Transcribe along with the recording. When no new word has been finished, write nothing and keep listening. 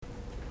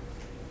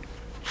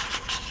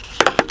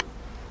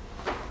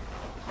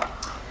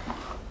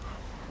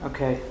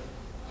Okay.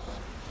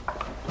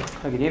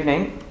 Good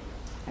evening,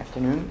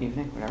 afternoon,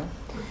 evening,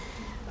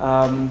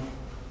 whatever.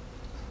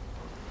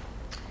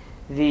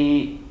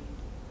 The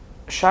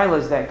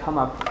shilas that come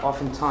up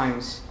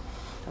oftentimes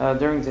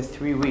during the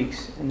 3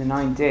 weeks and the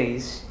 9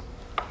 days,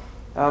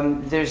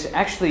 there's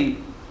actually,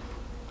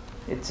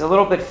 it's a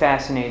little bit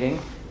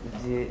fascinating,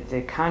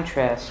 the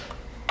contrast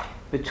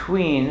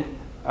between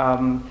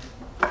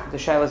the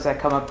shilas that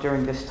come up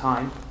during this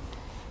time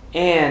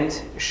and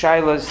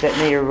shilas that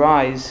may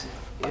arise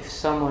if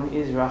someone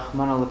is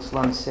Rahman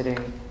al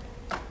sitting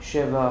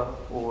Shiva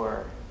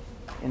or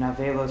in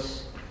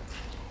Avelos,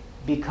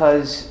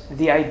 because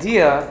the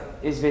idea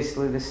is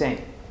basically the same,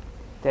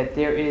 that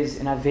there is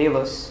an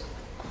Avelos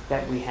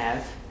that we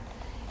have,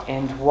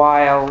 and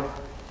while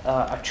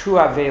a true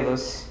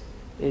Avelos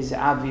is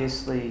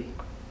obviously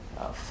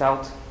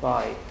felt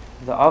by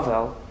the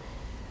Avel,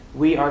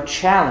 we are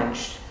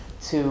challenged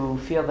to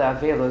feel the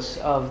Avelos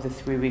of the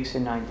 3 weeks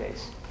and 9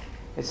 days.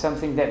 It's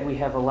something that we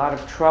have a lot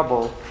of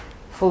trouble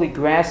fully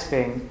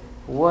grasping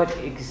what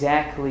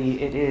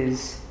exactly it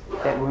is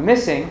that we're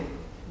missing,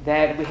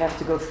 that we have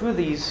to go through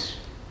these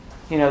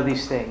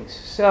things.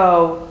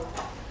 So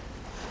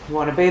we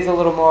want to bathe a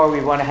little more, we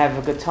want to have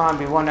a good time,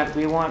 we want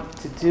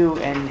to do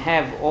and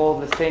have all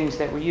the things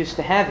that we're used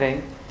to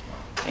having,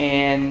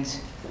 and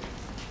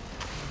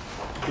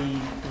the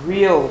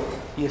real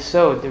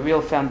yesod, the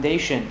real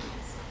foundation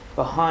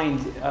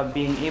behind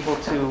being able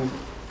to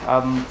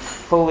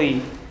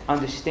fully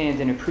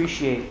understand and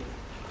appreciate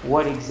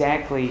what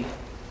exactly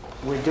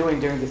we're doing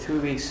during the 3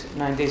 weeks,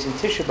 9 days in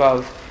Tisha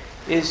B'Av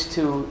is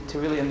to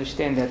really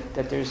understand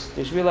that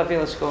there's real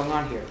Avelos going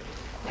on here.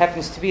 It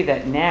happens to be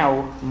that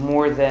now,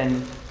 more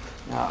than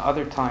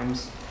other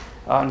times,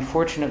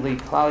 unfortunately,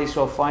 Klal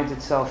Yisrael finds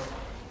itself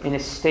in a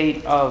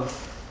state of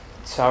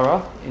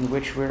tzara, in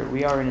which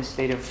we are in a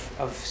state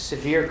of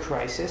severe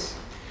crisis,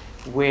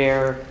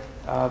 where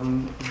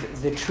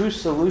the true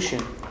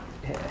solution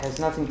has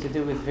nothing to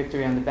do with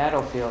victory on the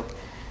battlefield.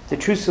 The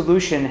true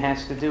solution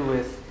has to do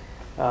with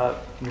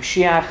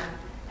Mashiach,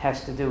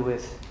 has to do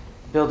with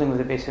building with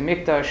the Beis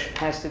HaMikdash,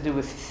 has to do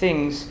with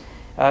things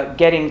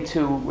getting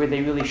to where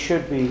they really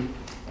should be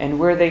and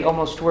where they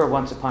almost were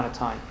once upon a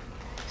time.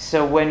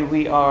 So when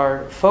we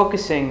are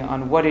focusing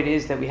on what it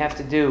is that we have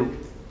to do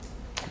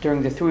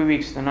during the 3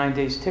 weeks, the 9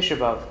 days Tisha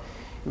B'Av, it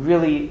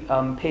really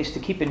pays to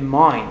keep in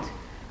mind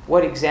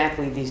what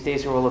exactly these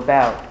days are all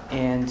about,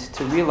 and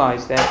to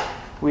realize that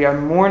we are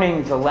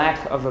mourning the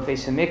lack of a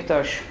Beis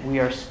HaMikdash. We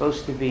are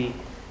supposed to be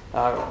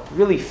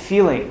really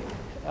feeling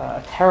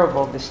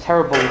this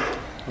terrible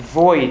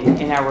void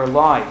in our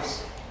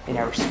lives, in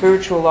our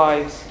spiritual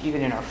lives,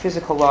 even in our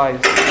physical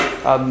lives.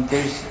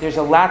 There's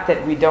a lot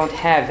that we don't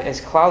have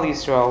as Klal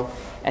Yisrael,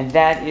 and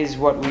that is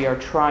what we are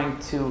trying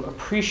to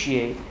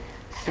appreciate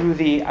through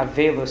the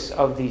Avelos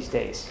of these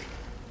days.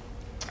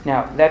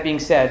 Now, that being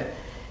said,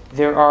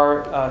 there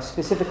are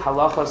specific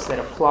halachos that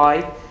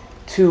apply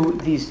to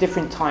these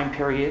different time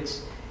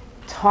periods.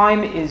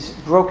 Time is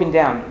broken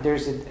down. There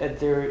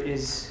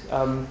is,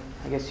 I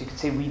guess you could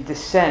say, we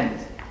descend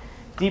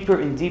deeper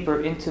and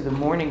deeper into the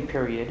mourning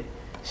period,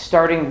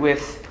 starting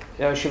with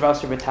Shiva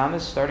Asar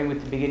B'Tammuz, starting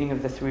with the beginning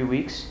of the 3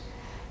 weeks.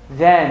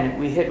 Then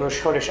we hit Rosh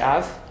Chodesh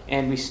Av,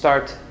 and we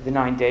start the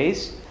 9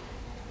 days.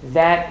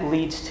 That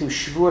leads to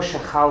Shavua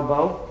Shechal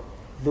Bo,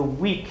 the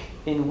week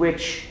in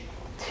which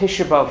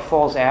Tisha B'Av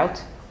falls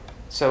out.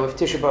 So if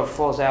Tisha B'Av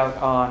falls out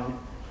on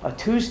a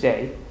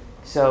Tuesday,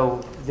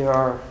 so there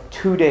are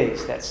 2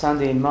 days, that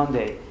Sunday and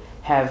Monday,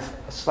 have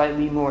a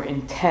slightly more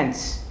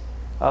intense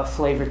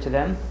flavor to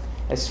them.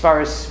 As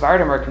far as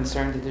Svardim are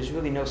concerned, there's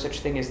really no such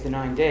thing as the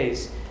 9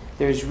 days.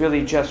 There's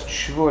really just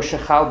Shavua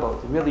Shechal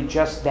Bo, really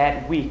just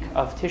that week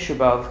of Tisha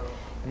B'Av.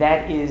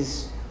 That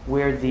is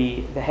where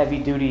the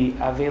heavy-duty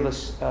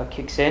Avelos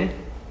kicks in.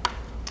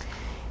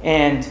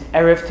 And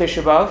Erev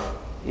Tisha B'Av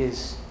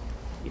is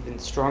even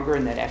stronger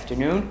in that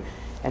afternoon.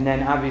 And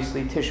then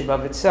obviously Tisha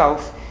B'Av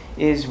itself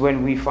is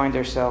when we find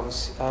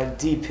ourselves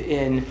deep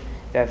in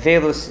the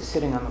Avelos,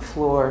 sitting on the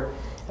floor,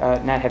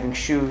 not having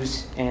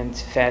shoes, and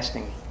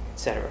fasting,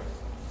 etc.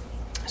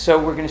 So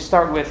we're going to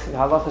start with the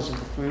halachos of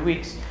the 3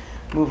 weeks,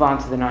 move on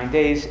to the 9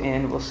 days,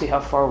 and we'll see how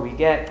far we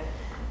get,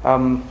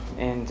 and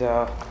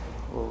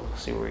we'll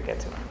see where we get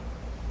to.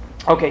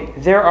 Okay,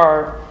 there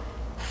are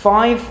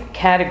 5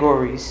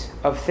 categories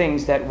of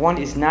things that one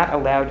is not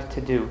allowed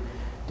to do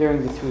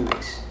during the 3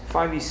 weeks.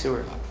 5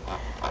 Yisurim.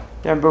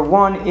 Number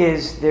 1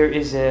 is there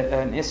is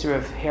an Isser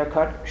of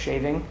haircut,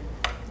 shaving.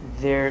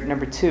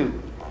 Number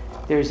 2,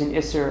 there's an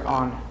Isser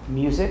on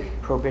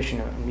music, prohibition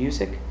of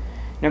music.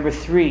 Number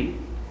 3,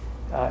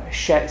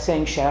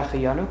 saying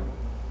Shachayanu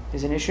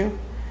is an issue.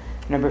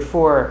 Number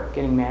 4,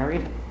 getting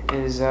married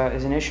is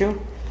an issue.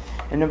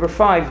 And number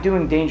 5,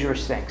 doing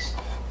dangerous things.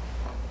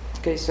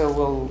 Okay, so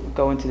we'll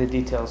go into the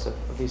details of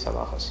these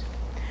halachas.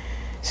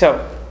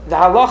 So the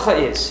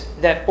halacha is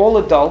that all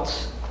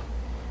adults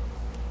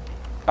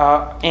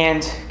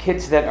and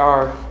kids that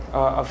are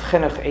of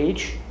chinuch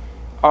age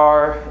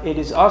it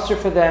is also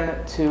for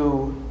them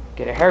to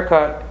get a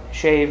haircut,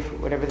 shave,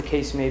 whatever the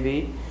case may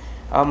be,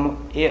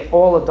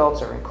 All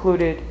adults are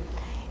included.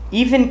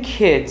 Even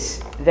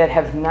kids that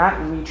have not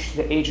reached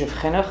the age of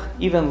chinuch,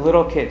 even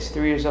little kids,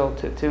 3 years old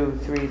to 2,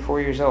 3, 4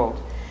 years old,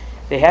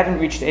 they haven't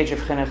reached the age of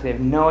chinuch, they have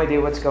no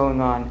idea what's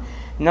going on.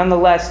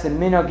 Nonetheless, the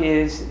minhag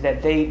is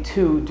that they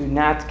too do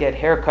not get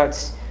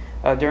haircuts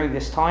during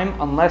this time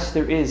unless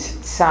there is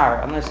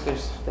tsar, unless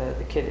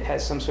the kid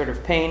has some sort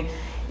of pain.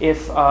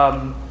 If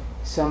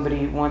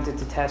somebody wanted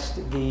to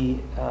test the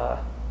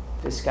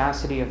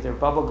viscosity of their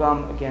bubble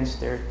gum against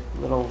their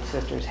little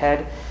sister's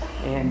head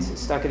and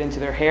stuck it into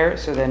their hair,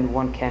 so then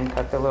one can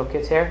cut the little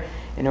kid's hair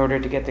in order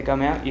to get the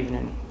gum out,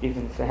 even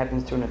if it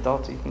happens to an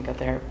adult, you can cut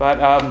the hair. But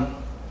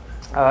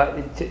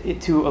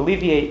to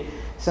alleviate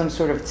some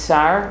sort of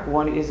tsar,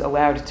 one is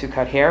allowed to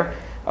cut hair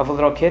of a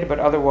little kid, but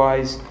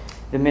otherwise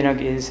the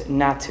minhag is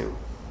not to.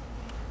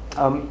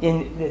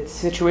 In the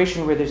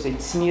situation where there's a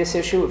tznius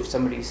issue, if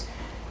somebody's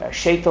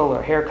sheitel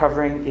or hair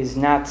covering is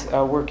not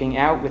working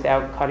out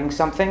without cutting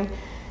something,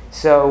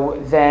 so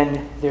then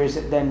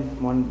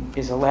one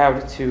is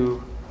allowed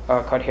to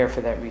cut hair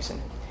for that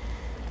reason.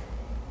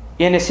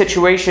 In a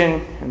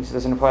situation, and this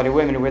doesn't apply to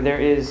women, where there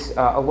is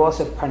a loss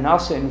of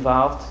parnasa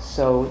involved,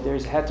 so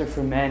there's a heter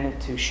for men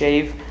to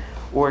shave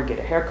or get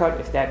a haircut,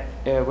 if that,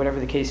 whatever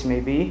the case may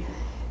be.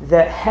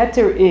 The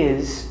heter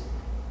is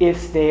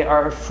if they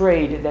are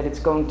afraid that it's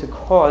going to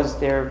cause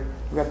their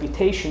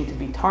reputation to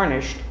be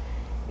tarnished,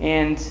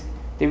 and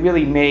they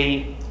really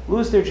may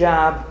lose their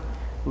job,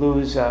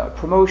 lose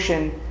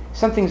promotion,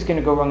 something's going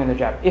to go wrong in their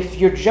job. If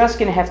you're just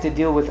going to have to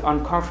deal with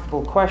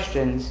uncomfortable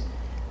questions,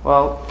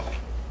 well,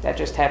 that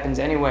just happens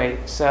anyway.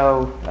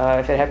 So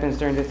if it happens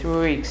during the 3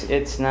 weeks,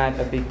 it's not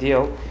a big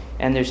deal,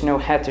 and there's no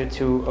heter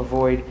to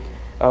avoid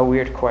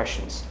weird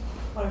questions.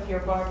 What if you're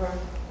a barber?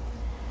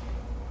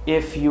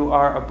 If you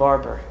are a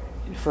barber,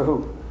 for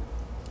who?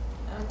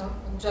 I don't know,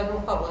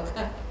 general public.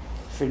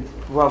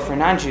 For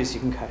non-Jews, you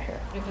can cut hair.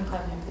 You can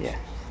cut him. Yeah.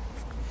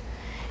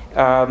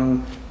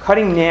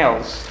 Cutting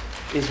nails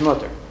is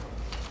mutter.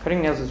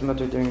 Cutting nails is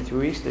mutter during the 3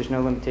 weeks. There's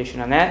no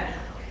limitation on that.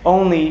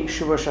 Only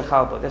shuvah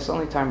shachalba. That's the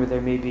only time where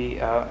there may be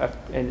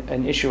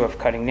an issue of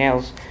cutting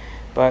nails,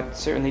 but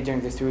certainly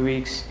during the 3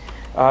 weeks,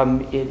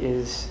 it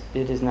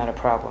is not a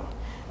problem.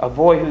 A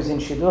boy who's in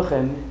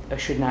shidduchim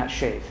should not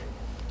shave.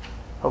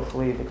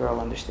 Hopefully, the girl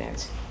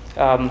understands.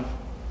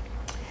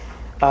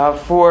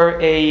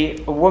 For a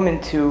woman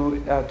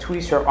to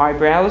tweeze her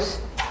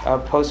eyebrows,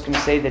 poskim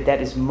say that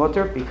is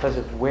mutter because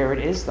of where it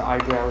is. The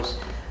eyebrows,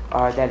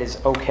 that is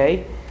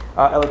okay.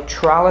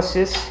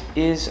 Electrolysis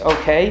is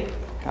okay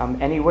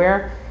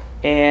anywhere.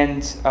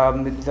 And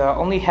the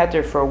only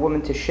heter for a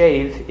woman to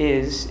shave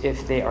is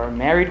if they are a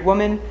married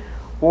woman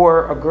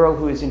or a girl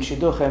who is in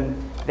shidduchim,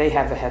 they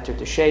have a heter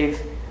to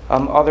shave.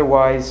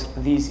 Otherwise,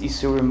 these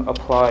isurim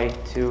apply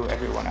to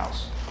everyone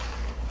else.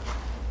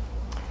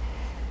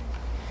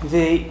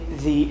 The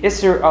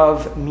isur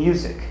of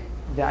music.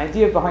 The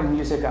idea behind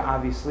music,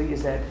 obviously,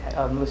 is that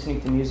listening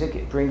to music,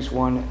 it brings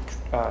one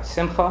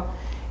simcha,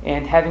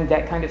 and having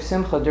that kind of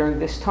simcha during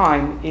this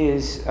time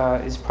is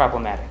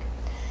problematic.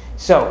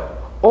 So,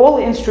 all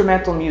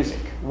instrumental music,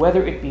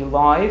 whether it be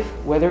live,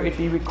 whether it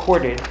be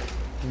recorded,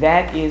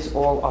 that is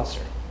all usur.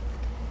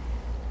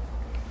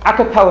 A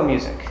cappella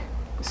music.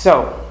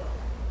 So,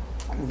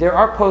 there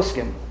are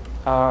poskim,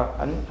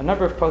 a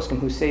number of poskim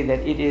who say that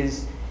it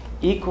is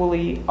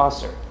equally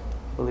usur,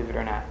 believe it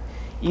or not.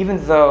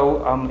 Even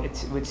though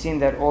it would seem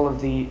that all of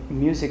the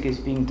music is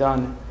being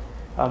done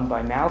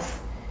by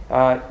mouth,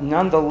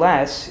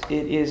 nonetheless,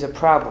 it is a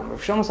problem.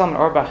 Rav Shlomo Zalman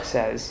Auerbach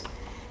says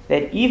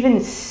that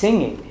even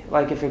singing,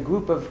 like if a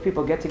group of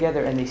people get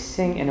together and they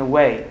sing in a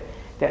way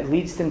that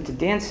leads them to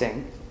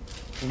dancing,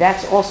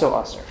 that's also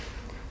usur.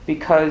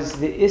 Because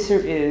the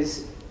isur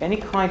is any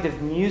kind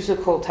of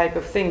musical type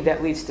of thing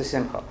that leads to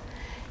simcha.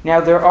 Now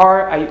there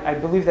are, I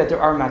believe that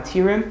there are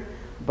matirim,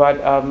 but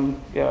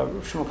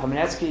Shmuel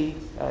Kamenetsky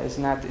is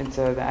not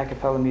into the a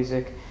cappella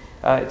music.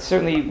 It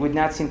certainly would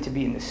not seem to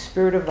be in the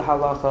spirit of the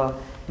halacha.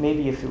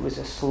 Maybe if it was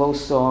a slow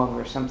song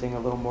or something a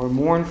little more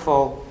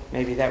mournful,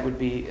 maybe that would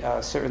be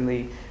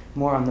certainly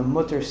more on the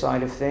mutter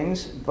side of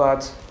things.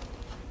 But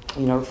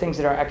things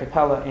that are a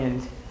cappella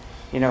and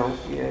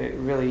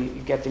really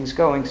get things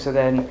going, so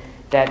then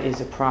that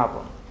is a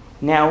problem.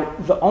 Now,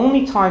 the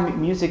only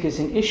time music is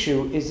an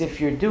issue is if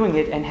you're doing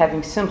it and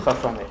having simcha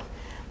from it.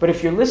 But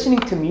if you're listening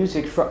to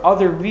music for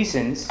other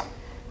reasons,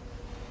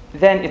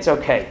 then it's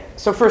okay.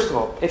 So first of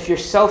all, if your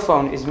cell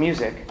phone is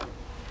music,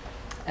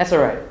 that's all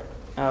right.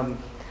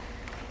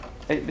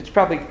 It's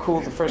probably cool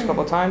the first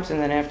couple of times,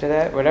 and then after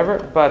that, whatever.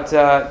 But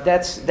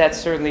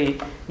that's certainly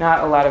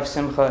not a lot of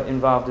simcha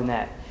involved in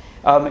that.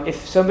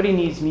 If somebody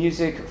needs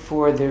music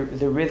for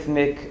the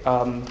rhythmic,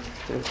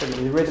 for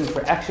the rhythm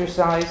for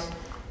exercise,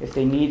 if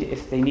they need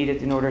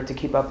it in order to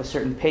keep up a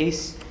certain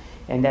pace,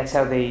 and that's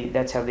how they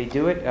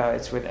do it.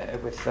 It's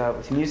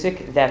with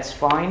music. That's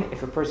fine.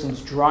 If a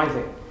person's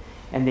driving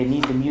and they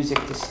need the music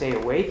to stay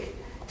awake,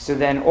 so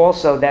then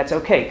also that's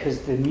okay,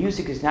 because the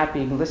music is not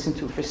being listened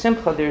to for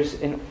simcha.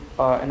 There's an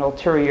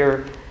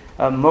ulterior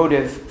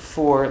motive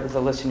for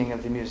the listening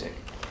of the music.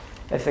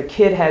 If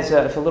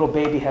a little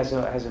baby has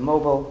a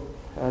mobile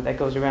that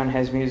goes around and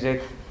has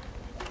music,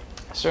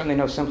 certainly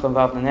no simcha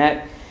involved in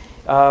that.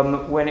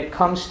 When it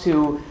comes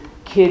to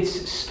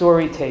kids'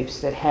 story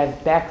tapes that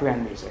have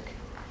background music,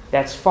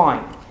 that's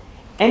fine.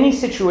 Any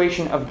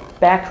situation of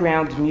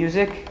background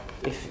music,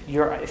 if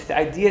the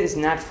idea is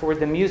not for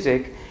the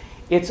music,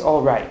 it's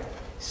all right.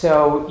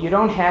 So you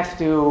don't have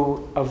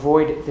to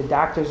avoid the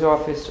doctor's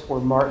office or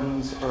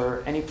Martin's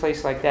or any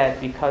place like that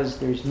because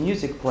there's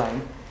music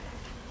playing.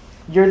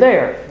 You're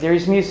there.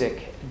 There's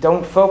music.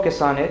 Don't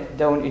focus on it.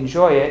 Don't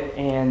enjoy it,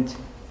 and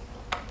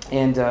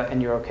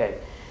you're okay.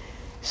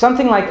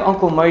 Something like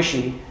Uncle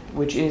Moshe,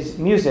 which is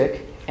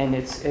music, and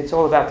it's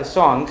all about the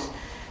songs.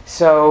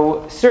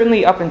 So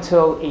certainly up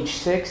until age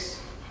 6,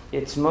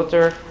 it's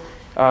mutter.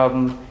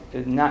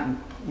 Not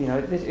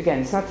again,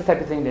 it's not the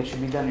type of thing that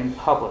should be done in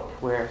public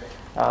where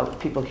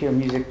people hear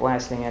music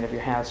blasting out of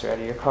your house or out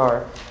of your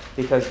car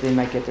because they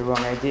might get the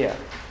wrong idea.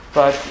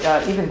 But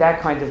even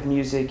that kind of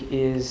music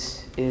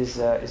is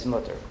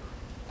mutter.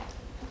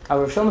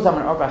 Rav Shlomo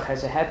Zalman Auerbach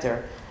has a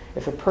heter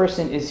if a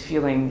person is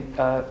feeling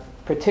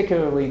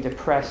particularly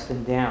depressed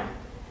and down,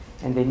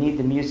 and they need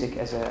the music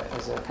as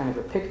a kind of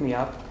a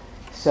pick-me-up.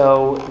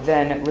 So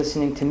then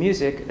listening to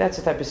music, that's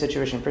the type of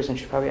situation a person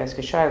should probably ask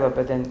a shayla,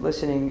 but then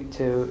listening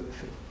to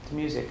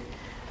music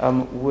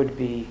would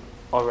be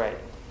all right.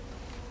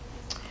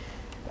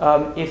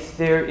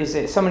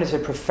 If someone is a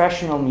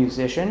professional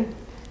musician,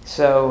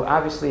 so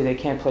obviously they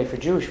can't play for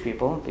Jewish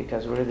people,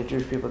 because what are the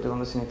Jewish people doing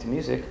listening to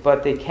music?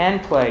 But they can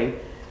play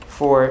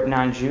for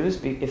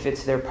non-Jews if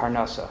it's their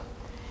parnasa.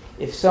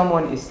 If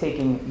someone is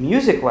taking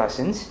music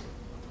lessons,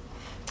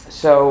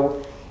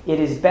 so it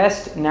is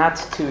best not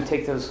to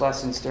take those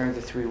lessons during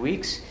the 3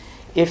 weeks.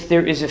 If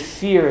there is a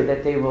fear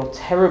that they will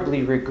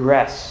terribly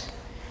regress,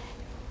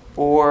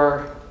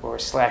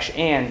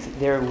 and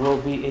there will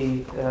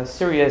be a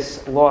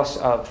serious loss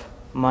of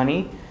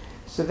money,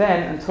 so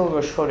then until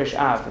Rosh Chodesh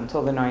Av,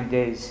 until the 9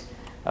 days,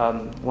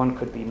 one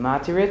could be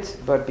matirit,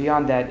 but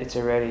beyond that, it's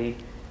already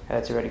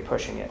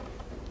pushing it.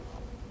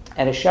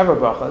 At a Shavar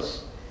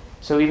Brachos,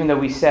 so even though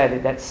we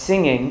said that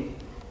singing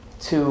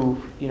to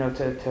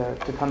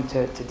come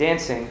to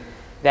dancing,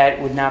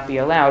 that would not be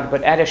allowed,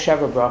 but at a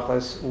Shavar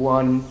Brachos,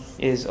 one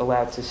is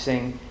allowed to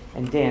sing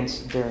and dance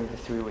during the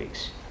 3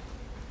 weeks.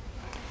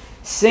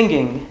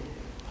 Singing,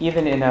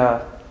 even in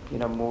a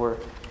more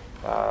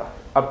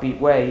upbeat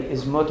way,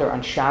 is mutter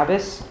on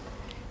Shabbos.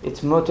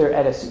 It's mutter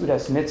at a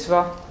Seudas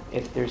mitzvah.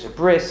 If there's a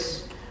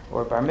bris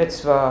or a bar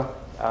mitzvah,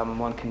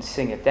 one can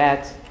sing at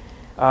that.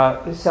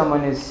 If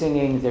someone is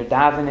singing, they're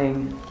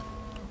davening,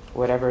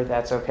 whatever,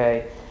 that's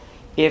okay.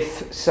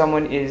 If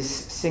someone is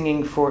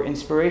singing for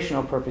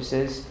inspirational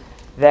purposes,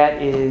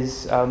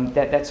 that's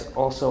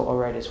also all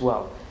right as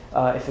well.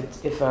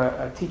 If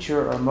a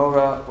teacher or a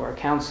mora or a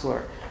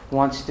counselor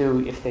wants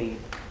to, if they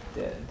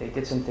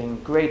did something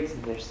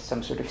great, there's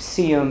some sort of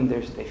siyum,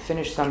 they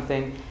finished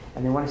something,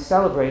 and they want to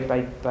celebrate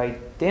by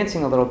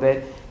dancing a little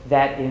bit,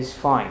 that is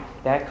fine.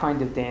 That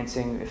kind of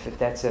dancing,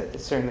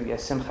 it's certainly a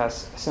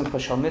simcha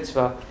shal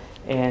mitzvah,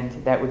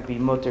 and that would be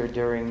mutter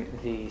during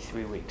the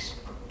 3 weeks.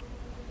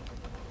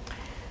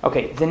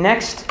 Okay, the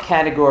next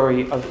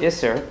category of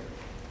Isser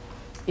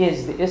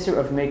is the Isser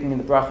of making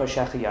the bracha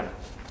Shachiyanu.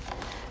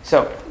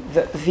 So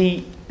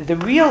the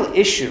real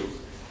issue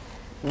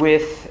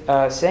with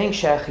saying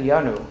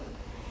Shachiyanu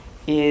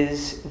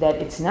is that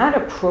it's not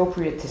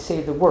appropriate to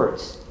say the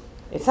words.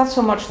 It's not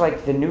so much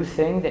like the new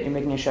thing that you're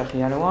making a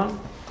Shachiyanu on.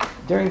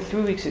 During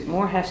 3 weeks, it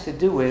more has to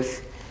do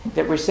with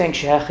that we're saying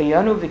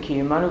Shachiyanu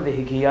v'kiyamanu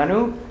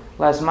v'higiyanu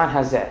lazman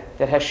hazeh.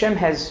 That Hashem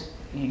has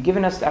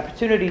given us the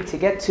opportunity to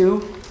get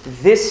to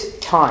this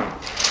time.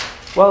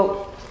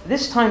 Well,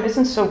 this time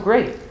isn't so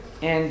great,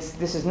 and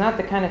this is not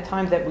the kind of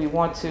time that we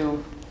want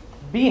to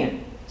be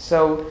in.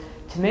 So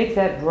to make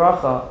that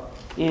bracha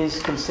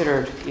is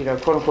considered,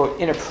 quote unquote,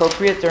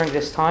 inappropriate during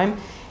this time,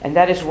 and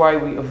that is why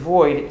we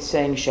avoid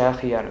saying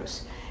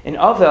shachiyanus. An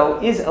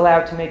avel is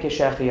allowed to make a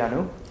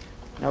shachiyanu.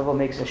 An avel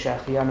makes a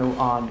shachiyanu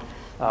on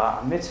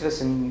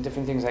mitzvahs and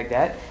different things like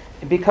that,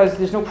 because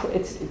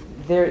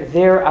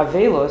their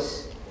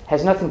avelos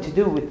has nothing to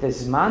do with the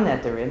zman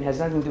that they're in, has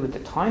nothing to do with the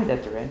time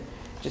that they're in,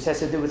 it just has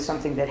to do with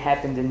something that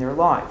happened in their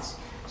lives.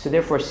 So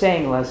therefore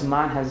saying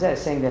lazman hazeh,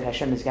 saying that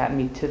Hashem has gotten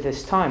me to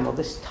this time, well,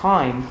 this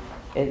time,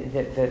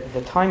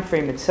 the time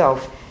frame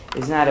itself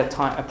is not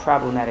a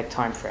problematic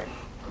time frame.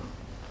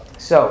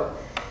 So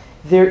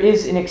there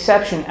is an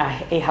exception,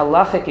 a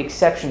halachic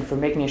exception for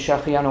making a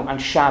shachiyanu on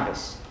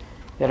Shabbos.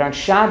 That on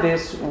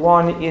Shabbos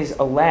one is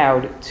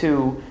allowed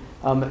to,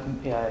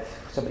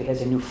 if somebody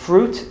has a new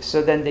fruit,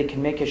 so then they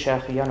can make a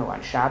shachiyanu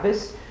on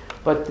Shabbos.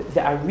 But the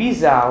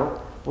Arizal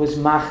was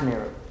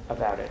machmir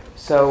about it.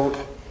 So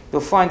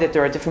you'll find that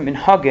there are different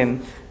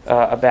minhagim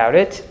about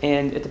it,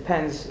 and it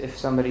depends if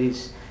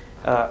somebody's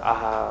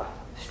a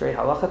straight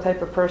halacha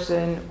type of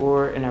person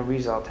or an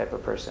Arizal type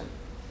of person.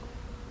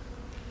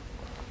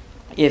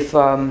 If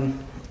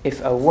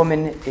a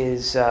woman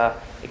is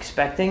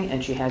expecting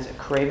and she has a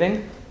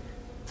craving,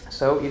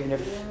 so even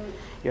if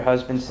your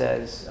husband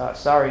says,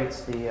 sorry,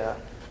 it's the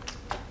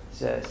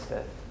says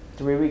that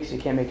 3 weeks you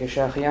can't make a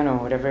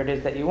shachianu, whatever it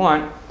is that you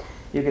want,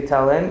 you could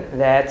tell him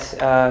that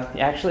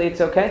actually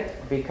it's okay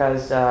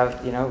because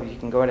you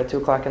can go out at 2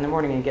 o'clock in the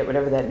morning and get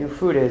whatever that new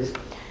food is,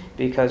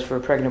 because for a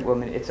pregnant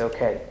woman it's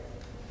okay.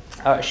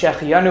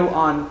 Shachianu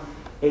on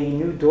a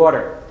new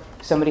daughter.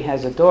 Somebody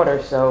has a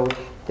daughter, so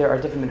there are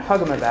different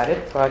minhagim about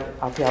it, but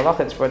al pi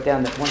halacha it's brought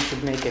down that one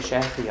should make a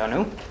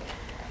shachianu.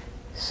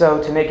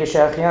 So to make a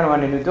shachianu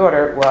on a new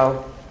daughter,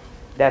 well,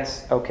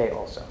 that's okay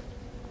also.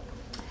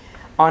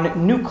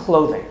 On new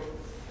clothing.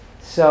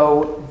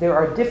 So there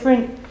are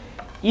different,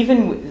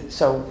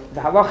 so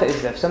the halacha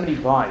is that if somebody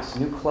buys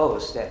new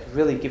clothes that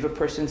really give a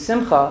person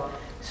simcha,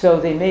 so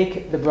they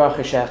make the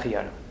bracha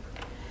shachianu.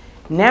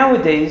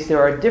 Nowadays, there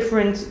are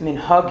different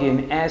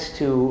minhagim as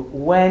to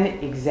when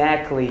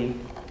exactly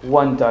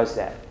one does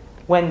that,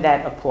 when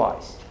that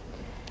applies.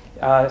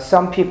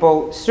 Some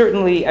people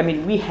certainly,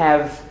 we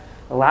have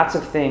lots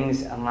of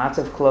things and lots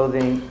of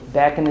clothing.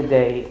 Back in the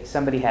day,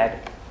 somebody had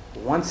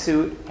one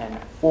suit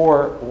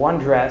or one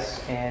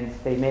dress, and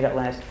they made it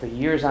last for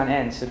years on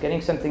end. So getting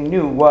something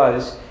new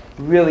was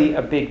really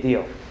a big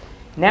deal.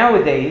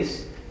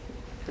 Nowadays,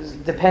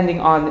 depending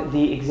on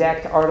the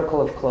exact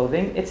article of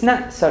clothing, it's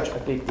not such a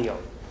big deal.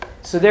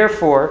 So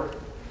therefore,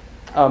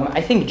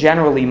 I think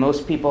generally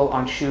most people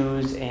on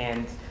shoes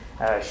and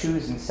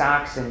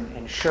socks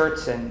and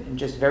shirts and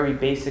just very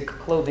basic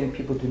clothing,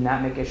 people do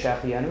not make a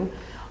shachianu.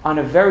 On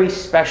a very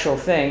special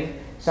thing,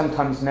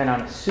 sometimes men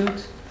on a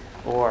suit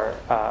or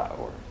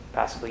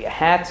possibly a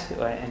hat,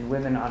 and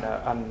women on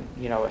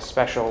a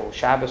special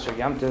Shabbos or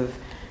Yom Tov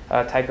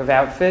type of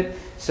outfit.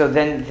 So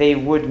then they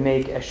would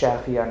make a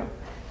shachianu.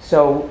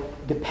 So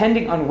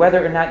depending on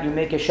whether or not you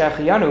make a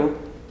shachianu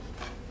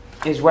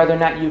is whether or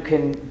not you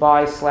can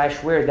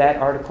buy/wear that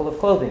article of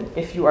clothing.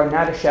 If you are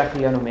not a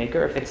shachianu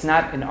maker, if it's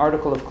not an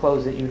article of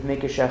clothes that you would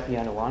make a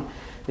shachianu on,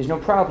 there's no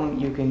problem.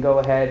 You can go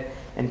ahead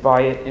and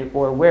buy it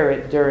or wear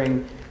it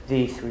during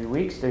the 3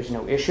 weeks. There's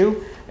no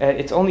issue.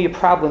 It's only a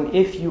problem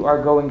if you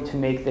are going to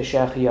make the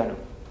shachianu.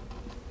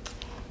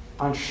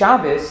 On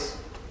Shabbos,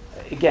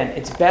 again,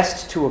 it's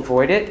best to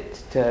avoid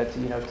it, to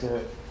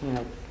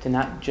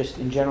not just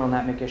in general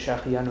not make a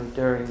shachianu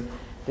during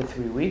the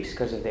 3 weeks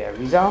because of the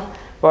Arizal.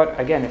 But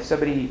again, if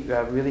somebody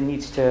really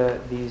needs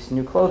these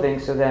new clothing,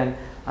 so then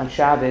on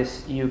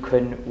Shabbos you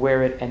can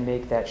wear it and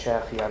make that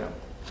shachianu.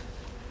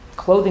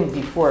 Clothing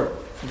before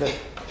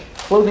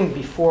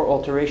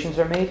alterations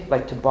are made,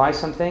 like to buy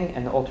something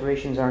and the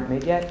alterations aren't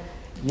made yet,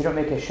 you don't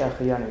make a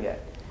shachianu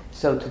yet.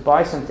 So to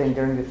buy something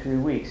during the 3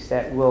 weeks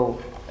that will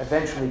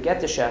eventually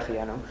get the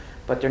shachianu,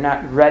 but they're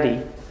not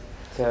ready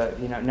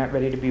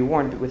to be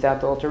worn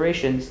without the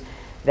alterations,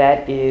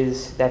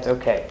 that's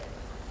okay.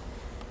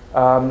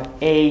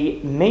 A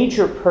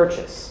major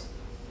purchase,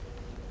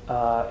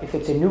 if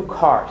it's a new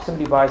car,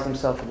 somebody buys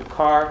themselves a new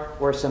car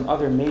or some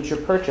other major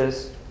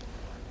purchase,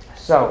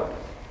 so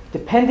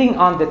depending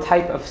on the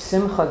type of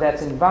simcha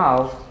that's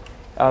involved,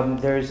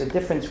 there's a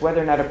difference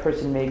whether or not a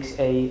person makes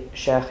a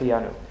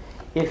shachianu.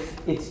 If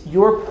it's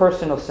your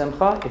personal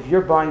simcha, if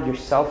you're buying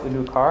yourself a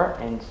new car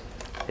and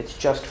it's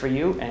just for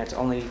you and it's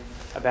only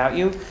about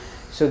you,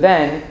 so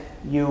then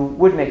you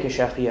would make a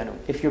shachianu.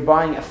 If you're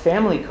buying a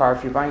family car,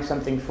 if you're buying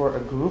something for a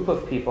group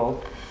of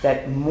people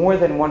that more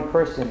than one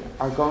person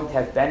are going to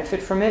have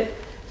benefit from it,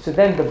 so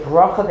then the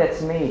bracha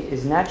that's made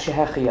is not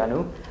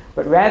shachianu,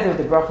 but rather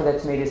the bracha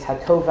that's made is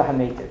hatov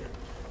v'hametiv.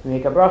 You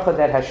make a bracha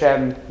that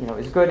Hashem,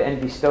 is good and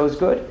bestows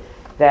good.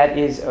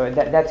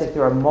 That's if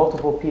there are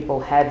multiple people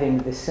having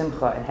the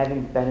simcha and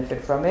having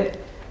benefit from it.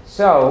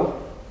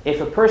 So if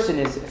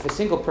a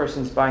single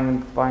person's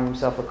buying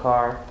himself a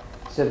car,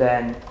 so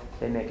then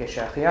they make a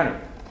shachianu,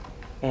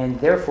 and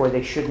therefore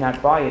they should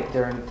not buy it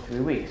during the 3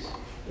 weeks.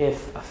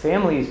 If a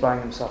family is buying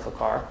themselves a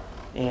car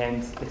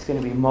and it's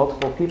going to be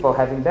multiple people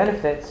having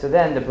benefit, so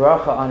then the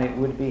bracha on it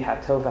would be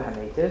hatov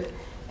v'hametiv,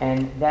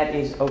 and that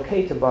is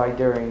okay to buy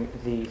during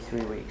the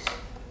 3 weeks.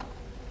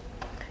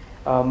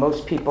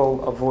 Most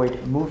people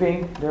avoid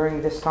moving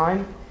during this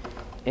time,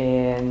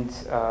 and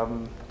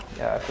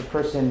if a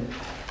person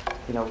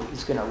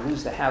is going to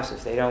lose the house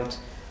if they don't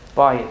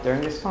buy it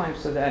during this time,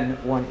 so then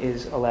one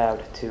is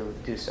allowed to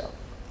do so.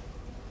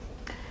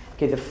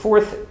 Okay, the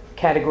fourth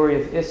category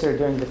of Isser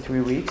during the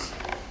 3 weeks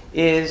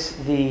is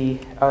having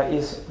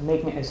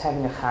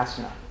a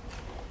chasna.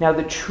 Now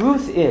the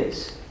truth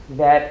is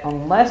that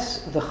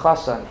unless the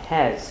chassan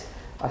has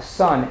a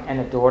son and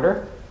a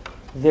daughter,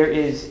 there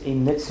is a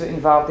mitzvah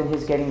involved in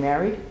his getting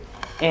married,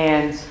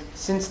 and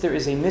since there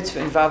is a mitzvah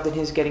involved in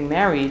his getting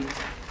married,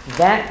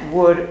 that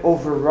would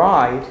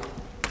override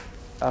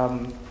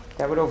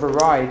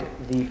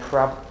the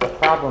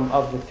problem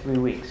of the 3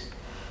 weeks.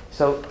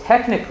 So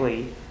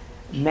technically,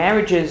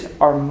 marriages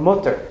are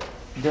mutter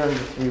during the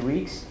 3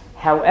 weeks.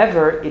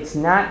 However, it's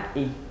not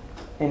an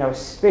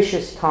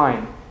auspicious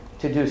time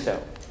to do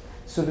so.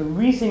 So the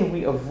reason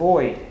we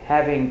avoid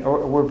having,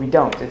 or we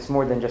don't, it's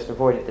more than just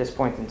avoid at this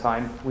point in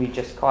time. We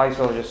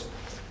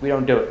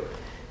don't do it.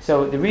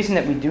 So the reason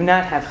that we do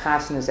not have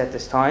chasnas at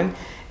this time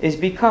is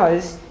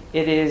because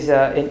it is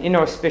an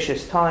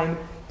inauspicious time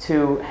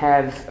to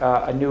have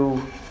a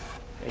new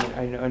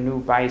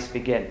bias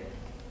begin.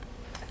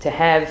 To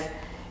have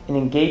an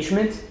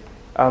engagement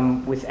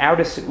without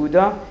a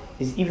seuda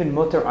is even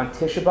mutter on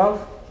Tisha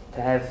B'Av,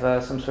 to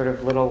have some sort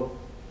of little,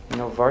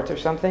 vart or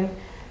something.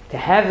 To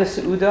have the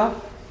seuda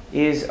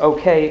is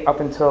okay up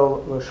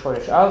until Rosh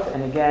Chodesh Av,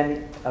 and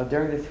again,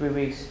 during the 3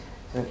 weeks,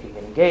 someone can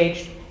get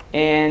engaged,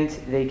 and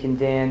they can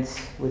dance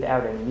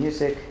without any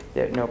music,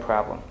 no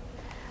problem.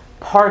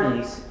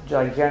 Parties,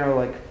 like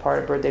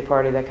birthday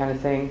party, that kind of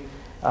thing,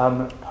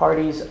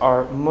 parties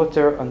are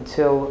mutter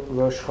until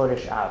Rosh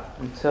Chodesh Av.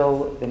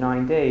 Until the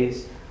 9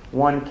 days,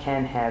 one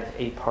can have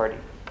a party.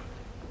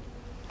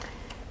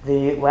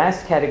 The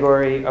last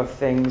category of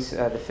things,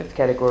 the fifth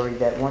category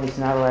that one is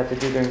not allowed to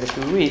do during the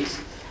 3 weeks,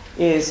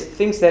 is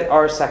things that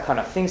are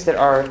sakana, things that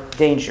are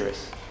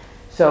dangerous.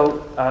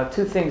 So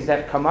two things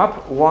that come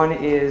up. One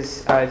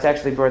is, it's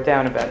actually brought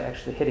down about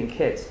actually hitting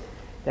kids,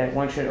 that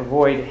one should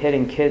avoid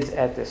hitting kids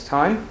at this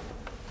time.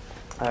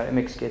 It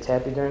makes kids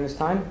happy during this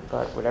time,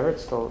 but whatever,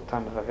 it's still a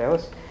time of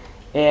Avelis.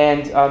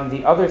 And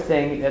the other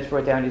thing that's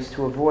brought down is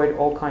to avoid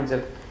all kinds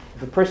of,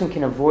 if a person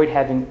can avoid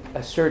having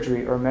a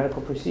surgery or a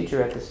medical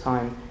procedure at this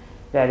time,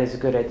 that is a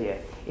good idea.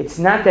 It's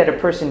not that a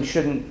person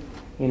shouldn't,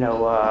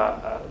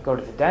 go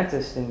to the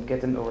dentist and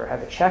get them or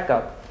have a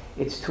checkup.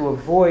 It's to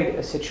avoid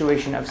a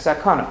situation of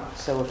sakana.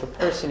 So if a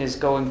person is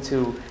going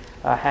to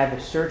have a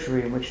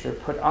surgery in which they're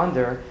put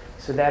under,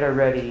 so that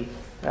already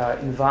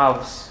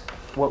involves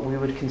what we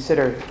would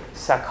consider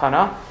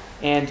sakana,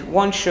 and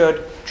one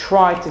should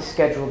try to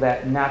schedule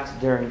that not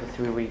during the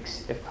 3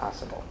 weeks if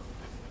possible.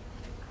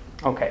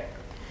 Okay.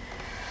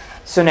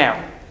 So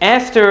now,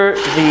 after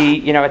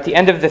at the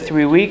end of the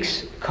 3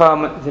 weeks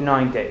come the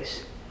 9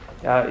 days.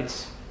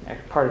 It's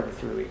part of the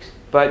 3 weeks,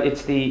 but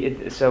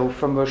so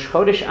from Rosh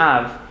Chodesh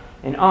Av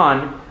and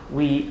on,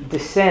 we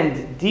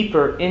descend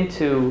deeper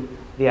into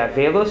the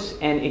Avelos,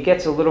 and it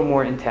gets a little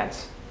more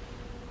intense.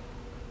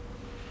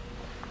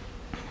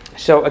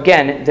 So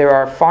again, there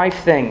are 5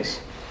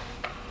 things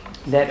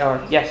that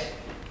are, yes?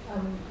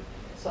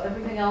 So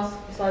everything else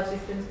besides these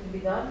things can be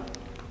done?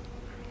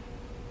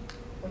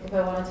 Like if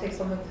I want to take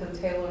something to the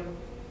tailor,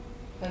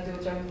 can I do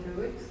it during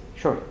 3 weeks?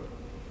 Sure.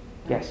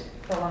 Yes.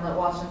 If I want to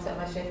wash and set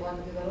my shape, I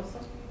can do that also?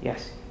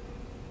 Yes.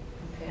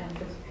 Okay, and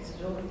fix a piece of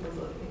jewelry, those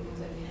are the things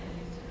I need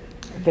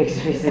to do. Fix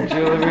a piece of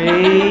jewelry.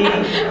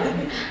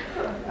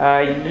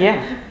 Yeah.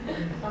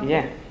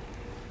 Yeah.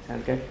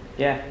 Sounds good.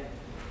 Yeah.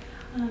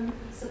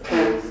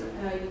 Suppose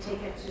you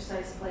take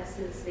exercise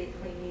classes, they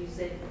play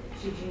music.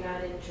 Should you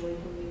not enjoy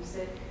the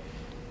music?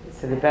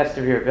 To the best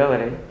of your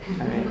ability.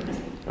 I mean,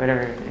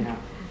 whatever,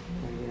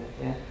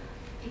 Yeah.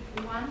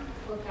 If one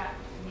forgot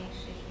to make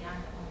shechian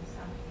on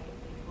something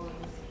before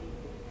the 3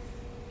 weeks,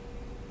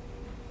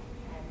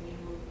 and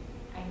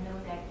I know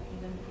that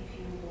even if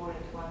you wore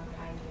it one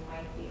time, you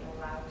might be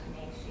allowed to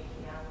make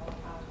shechian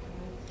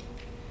afterwards.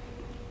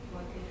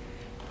 What if?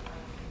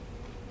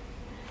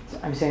 So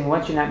I'm saying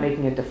once you're not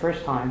making it the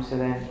first time, so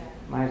then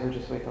might as well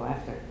just wait till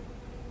after.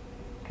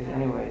 Because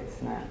anyway,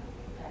 it's not.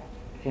 Okay.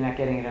 If you're not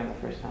getting it on the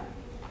first time.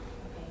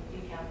 Okay,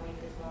 you can't wait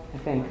as well. I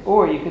think,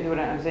 or you could do what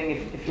I'm saying.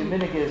 If your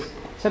minhag is,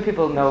 some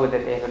people know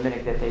that they have a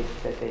minhag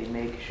that they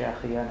make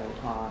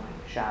shachiyanu on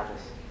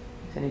Shabbos.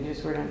 So you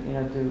just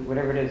do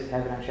whatever it is,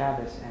 have it on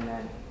Shabbos, and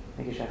then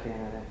make a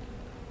shachiyanu then.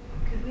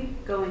 Could we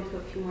go into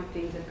a few more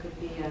things that could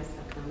be a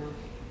sakana?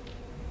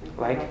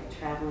 Like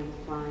traveling,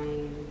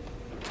 flying.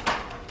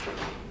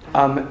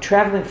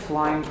 Traveling,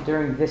 flying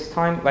during this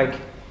time,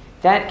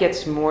 that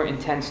gets more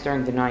intense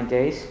during the 9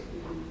 days.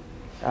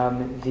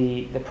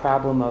 The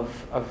problem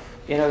of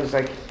it's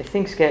like if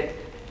things get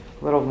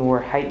a little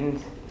more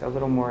heightened, a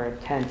little more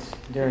tense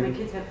during. My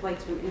kids have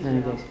flights from 9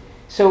 Israel. days.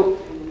 So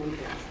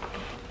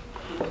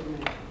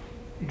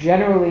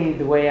generally,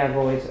 the way I've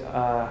always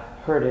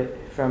heard it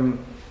from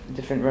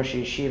different Rosh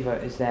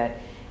Yeshiva is that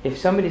if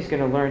somebody's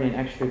going to learn an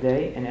extra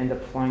day and end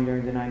up flying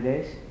during the 9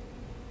 days,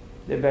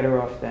 they're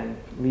better off than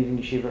leaving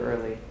yeshiva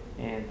early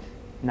and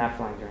not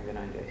flying during the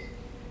 9 days.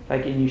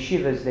 Like in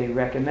yeshivas,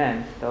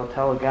 they'll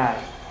tell a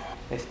guy,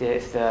 if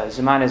the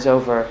Zaman is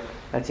over,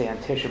 let's say on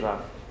Tisha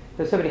B'Av,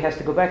 so somebody has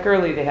to go back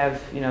early, they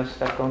have,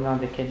 stuff going on,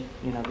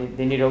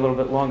 they need a little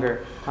bit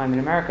longer time in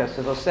America,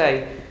 so they'll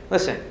say,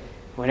 listen,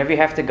 whenever you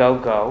have to go,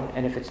 go,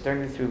 and if it's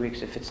during the 3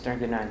 weeks, if it's during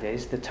the 9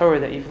 days, the Torah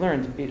that you've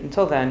learned,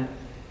 until then,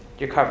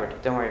 you're covered,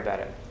 don't worry about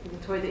it. The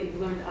Torah that you've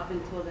learned up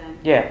until then.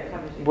 Yeah,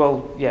 covers you.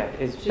 well, yeah,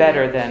 it's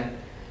better than...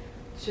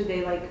 Should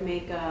they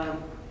make a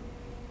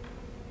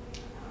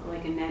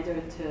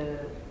neder to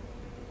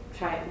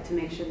try to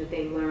make sure that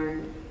they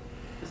learn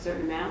a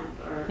certain amount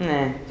or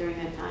during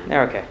that time?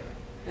 They're okay.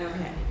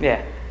 Okay.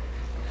 Yeah.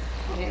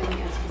 Okay, let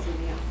me ask you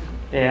something else.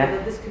 Yeah.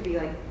 Although this could be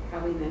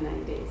probably in the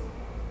 90 days.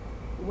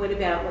 What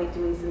about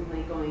doing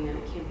something going on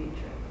a camping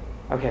trip?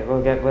 Okay,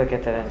 we'll get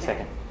to that in a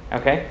second.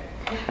 Okay?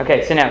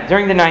 Okay, so now,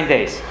 during the 9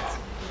 days.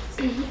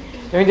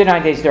 During the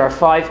 9 days, there are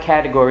 5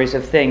 categories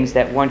of things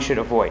that one should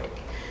avoid.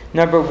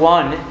 Number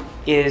 1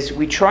 is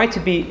we try to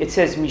be, it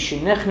says,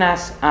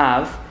 Mishenichnas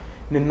Av,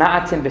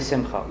 Mima'atim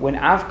Besimcha. When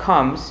Av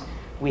comes,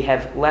 we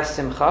have less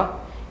simcha,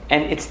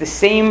 And it's the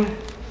same,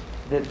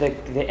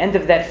 the end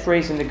of that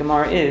phrase in the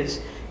Gemara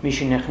is,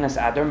 Mishenichnas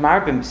Adar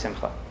Marbim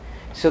Simcha.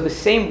 So the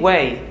same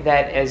way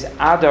that as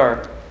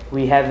Adar,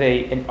 we have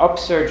an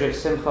upsurge of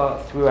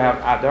Simcha throughout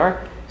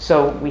Adar,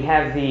 so we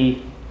have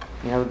the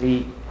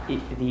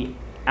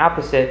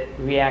opposite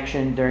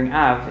reaction during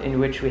Av, in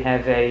which we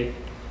have a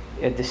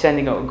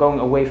descending, going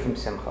away from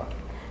Simcha.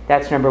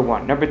 That's number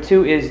one. Number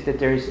two is that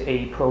there's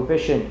a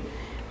prohibition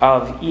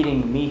of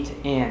eating meat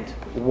and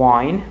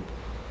wine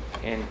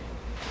and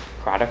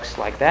products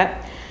like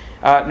that.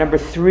 Number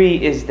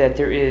three is that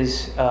there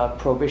is a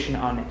prohibition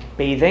on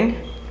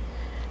bathing.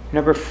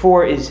 Number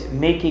four is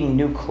making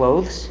new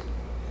clothes.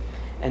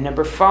 And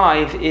number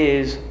five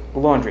is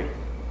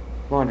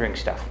laundering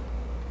stuff.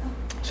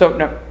 So,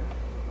 no.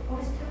 What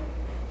was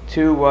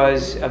Two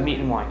was meat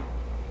and wine.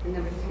 And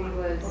number three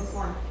was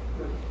one?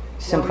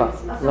 Simcha,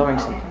 lowering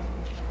simcha.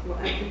 Well,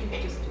 I think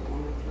it's just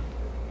one.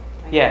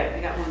 Yeah.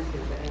 I got one too.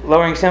 But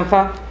Lowering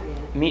simcha,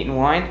 yeah. meat and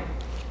wine,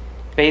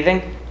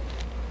 bathing,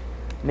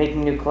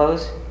 making new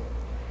clothes,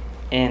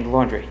 and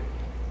laundry.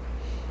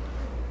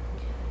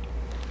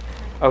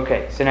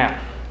 Okay, so now,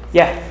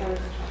 yeah.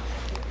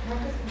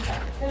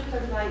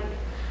 Simcha's like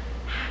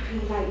happy,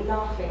 like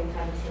laughing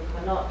kind of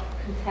simcha, not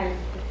content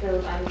to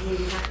feel I'm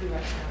really happy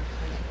right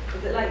now.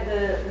 Is it like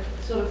the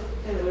sort of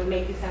thing that would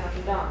make you stand up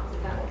and dance?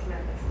 Is that what's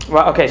meant?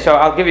 Well, okay, so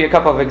I'll give you a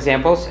couple of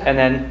examples, and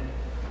then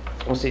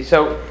we'll see.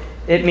 So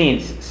it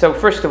means, so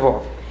first of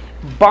all,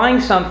 buying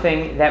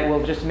something that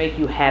will just make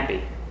you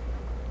happy,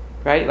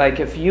 right? Like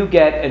if you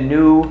get a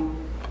new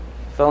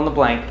fill in the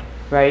blank,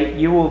 right?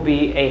 You will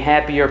be a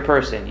happier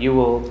person. You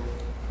will,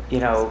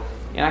 you're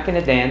not going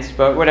to dance,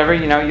 but whatever,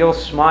 you'll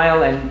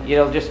smile and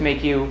it'll just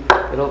make you,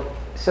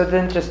 so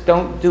then just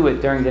don't do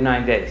it during the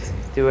 9 days.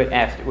 Do it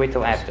after, wait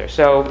till after.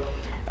 So,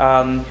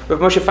 but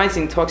Moshe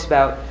Feinstein talks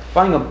about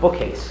buying a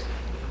bookcase.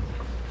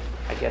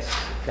 I guess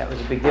that was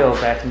a big deal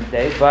back in the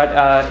day, but,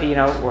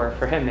 or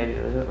for him maybe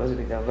it was a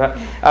big deal. But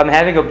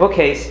having a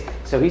bookcase,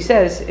 so he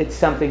says it's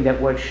something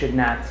that one should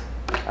not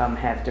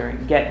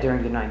get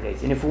during the 9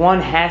 days. And if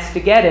one has to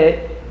get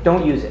it,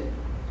 don't use it.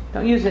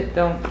 Don't use it.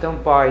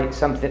 Don't buy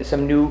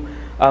some new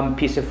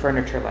piece of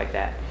furniture like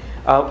that.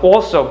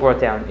 Also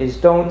brought down is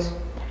don't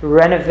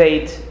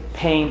renovate,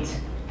 paint,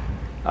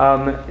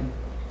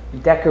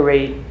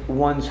 decorate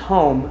one's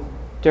home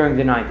during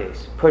the 9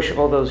 days. Push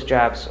all those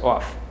jobs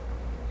off.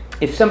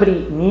 If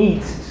somebody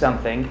needs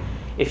something,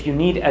 if you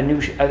need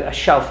a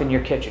shelf in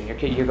your kitchen,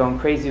 you're going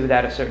crazy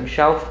without a certain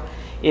shelf.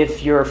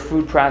 If your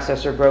food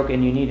processor broke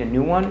and you need a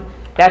new one,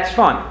 that's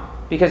fun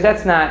because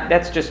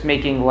that's just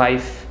making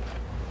life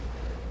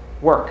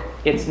work.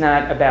 It's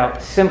not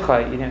about simcha.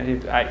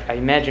 I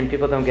imagine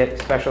people don't get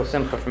special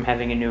simcha from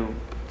having a new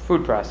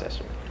food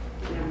processor.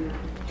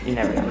 You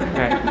never know.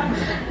 Right.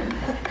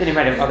 Then you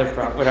might have other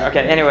problems.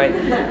 Okay. Anyway,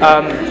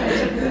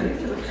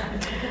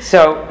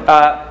 so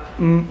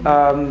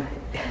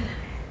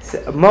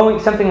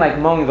something like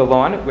mowing the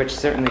lawn, which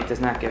certainly does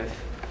not give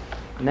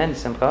men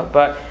simcha,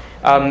 but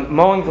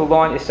mowing the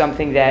lawn is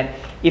something that,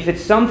 if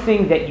it's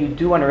something that you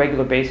do on a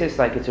regular basis,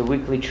 like it's a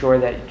weekly chore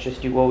that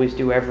just you always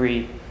do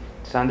every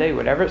Sunday,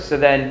 whatever, so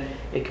then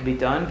it could be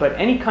done. But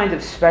any kind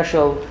of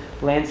special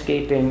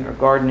landscaping or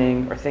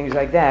gardening or things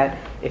like that,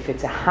 if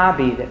it's a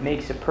hobby that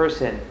makes a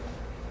person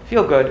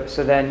feel good,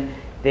 so then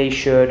they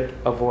should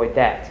avoid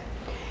that.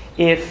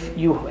 If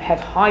you have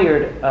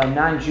hired a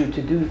non-Jew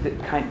to do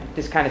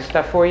this kind of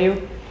stuff for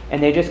you,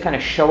 and they just kind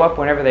of show up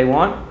whenever they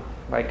want,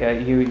 like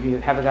you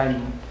have a guy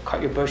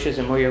cut your bushes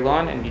and mow your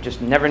lawn, and you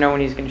just never know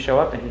when he's going to show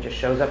up, and he just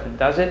shows up and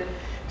does it.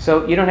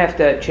 So you don't have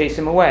to chase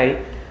him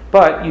away,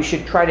 but you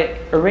should try to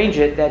arrange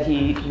it that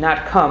he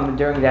not come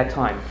during that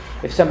time.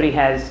 If somebody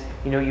has,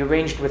 you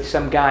arranged with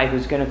some guy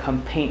who's going to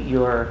come paint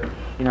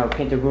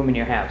paint the room in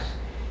your house,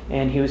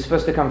 and he was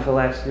supposed to come for the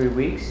last 3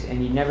 weeks,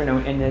 and you never know,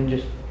 and then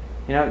just,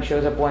 he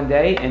shows up one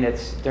day, and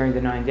it's during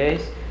the 9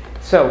 days.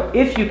 So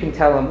if you can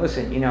tell him,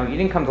 listen, you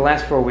didn't come the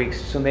last 4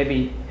 weeks, so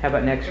maybe, how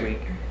about next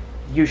week?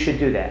 You should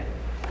do that.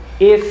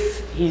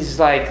 If he's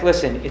like,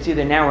 listen, it's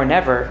either now or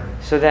never,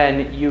 so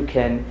then you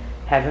can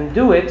have him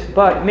do it,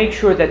 but make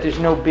sure that there's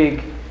no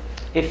big,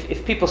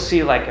 if people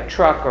see like a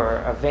truck or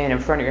a van in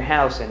front of your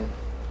house and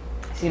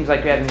it seems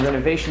like you're having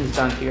renovations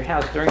done to your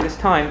house during this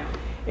time,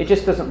 it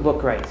just doesn't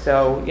look right.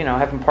 So,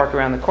 have him park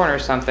around the corner or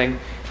something,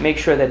 make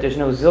sure that there's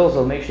no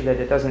zilzal, make sure that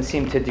it doesn't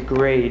seem to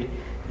degrade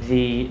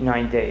the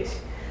 9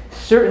 days.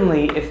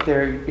 Certainly,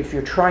 if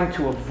you're trying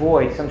to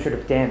avoid some sort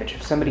of damage,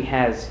 if somebody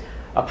has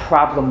a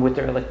problem with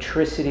their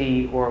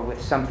electricity or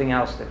with something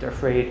else that they're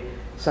afraid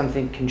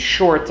something can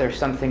short or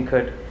something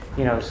could,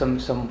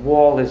 some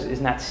wall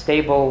is not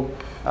stable,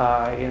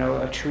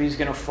 a tree's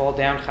going to fall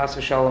down, chas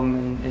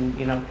v'shalom,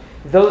 and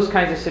those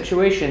kinds of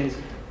situations,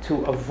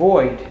 to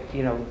avoid,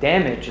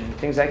 damage and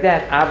things like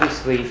that,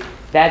 obviously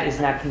that is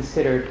not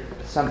considered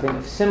something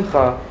of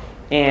simcha,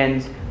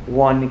 and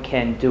one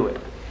can do it.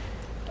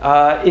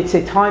 It's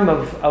a time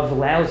of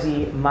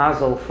lousy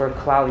mazel for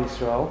Klal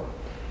Yisrael,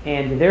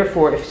 and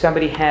therefore if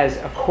somebody has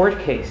a court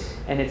case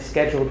and it's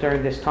scheduled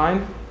during this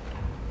time,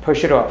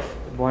 push it off.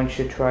 one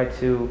should try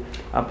to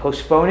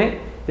postpone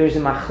it. There's a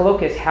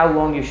machlokes how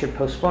long you should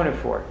postpone it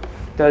for.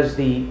 Is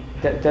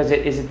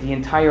it the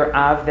entire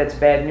Av that's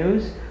bad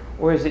news,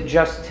 or is it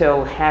just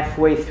till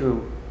halfway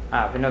through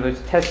Av? In other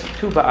words,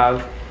 Tu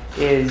B'Av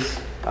is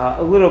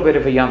a little bit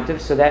of a Yom Tov,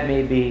 so that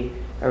may be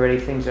already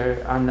things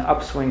are on the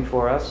upswing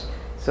for us.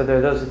 So there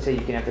are those that say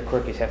you can have the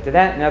korkis after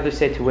that, and others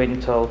say to wait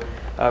until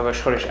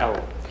Rosh Chodesh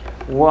Elul.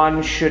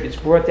 It's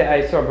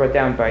brought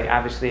down by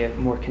obviously a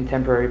more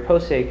contemporary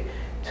posek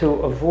to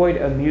avoid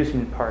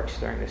amusement parks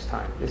during this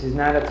time. This is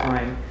not a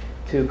time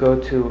to go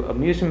to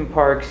amusement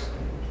parks.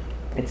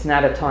 It's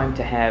not a time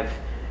to have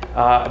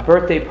a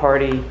birthday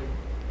party.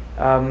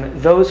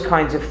 Those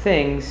kinds of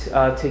things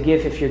to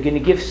give if you're going to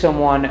give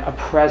someone a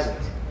present,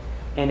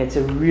 and it's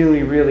a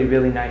really, really,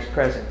 really nice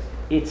present.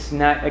 It's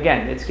not,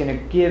 again, it's going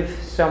to give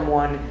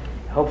someone,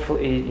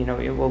 hopefully,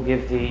 it will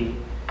give the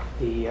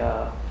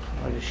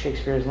what is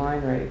Shakespeare's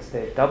line, right? It's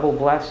the double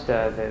blessed,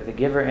 the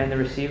giver and the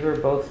receiver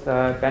both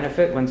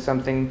benefit when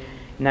something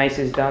nice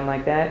is done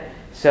like that.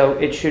 So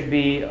it should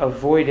be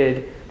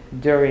avoided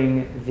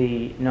during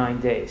the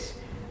 9 days.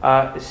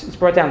 It's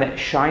brought down that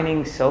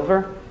shining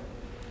silver.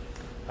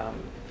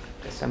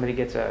 Somebody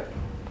gets a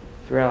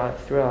thrill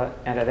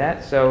out of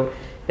that. So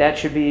that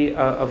should be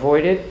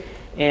avoided.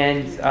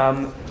 And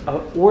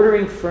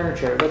ordering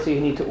furniture, let's say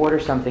you need to order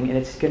something and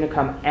it's going to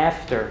come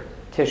after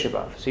Tisha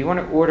B'Av. So you want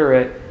to order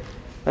it,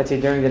 let's say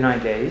during the 9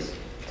 days,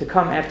 to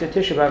come after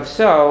Tisha B'Av.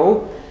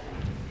 So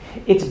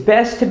it's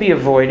best to be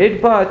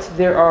avoided, but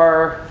there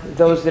are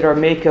those that are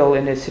makel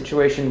in a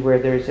situation where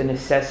there's a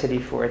necessity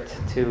for it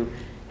to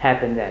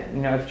happen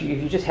then. If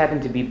you just happen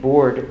to be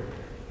bored,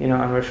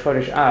 on Rosh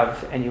Chodesh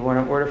Av, and you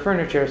want to order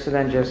furniture, so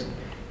then just,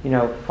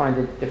 find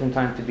a different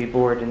time to be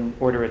bored and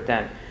order it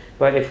then.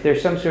 But if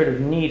there's some sort of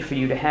need for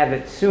you to have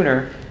it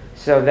sooner,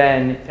 so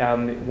then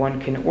one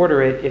can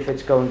order it if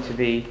it's going to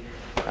be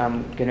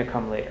going to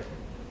come later.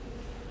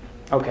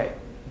 Okay,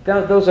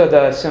 those are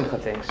the simcha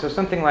things. So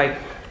something like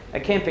a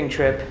camping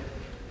trip,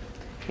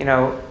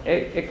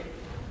 it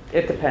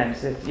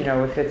depends.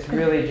 If it's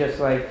really just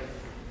like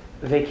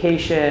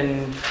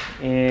vacation,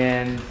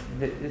 and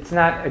it's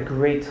not a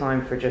great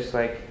time for just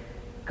like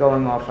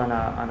going off on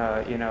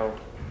a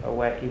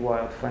wacky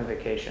wild fun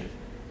vacation.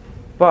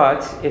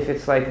 But if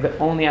it's like the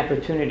only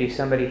opportunity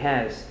somebody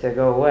has to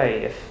go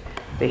away, if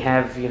they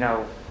have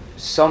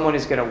someone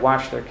is going to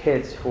watch their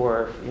kids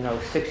for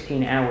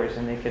 16 hours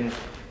and they can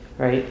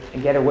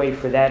and get away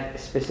for that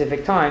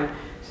specific time,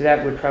 so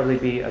that would probably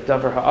be a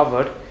davar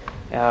ha'avod,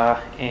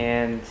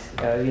 and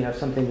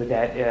something with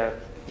that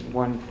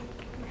one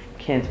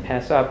can't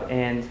pass up,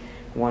 and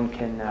one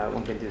can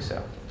do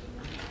so.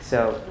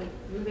 So like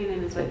Ruben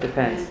and his wife it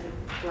depends.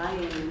 Fly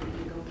in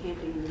and go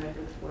camping in the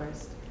redwood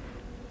forest.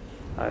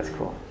 Oh, that's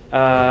cool.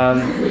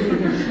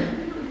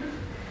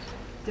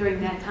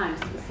 During that time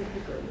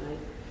specifically,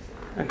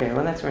 like. Okay,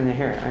 well that's when they're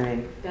here.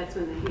 That's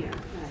when they're here,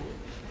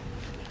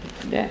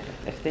 right? Yeah,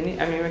 if they need.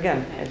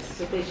 Again, it's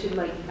But they should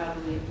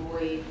probably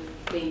avoid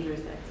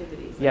dangerous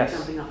activities, like Yes.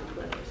 jumping off a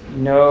cliff or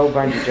something. no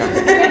bungee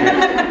jumping.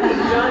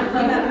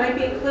 It might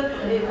be a cliff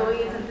going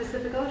into the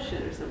Pacific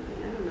Ocean or something.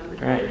 I don't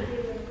know. Right.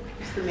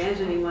 Just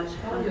imagining what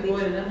fun Probably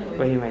avoid it anyway.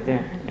 What you might do.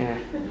 Yeah.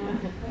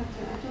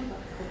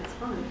 It's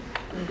fun.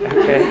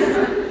 Okay.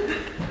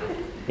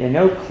 Yeah,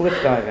 no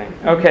cliff diving.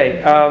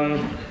 Okay.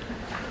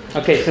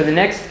 Okay. So the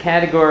next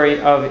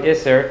category of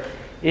Isser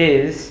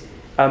is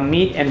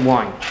meat and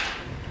wine.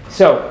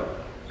 So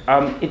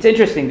it's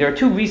interesting. There are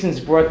two reasons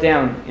brought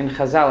down in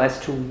Chazal as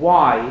to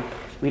why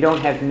we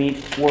don't have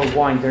meat or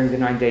wine during the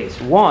 9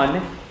 days.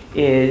 One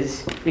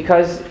is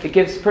because it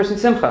gives a person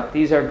simcha.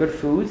 These are good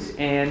foods,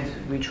 and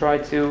we try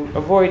to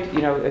avoid.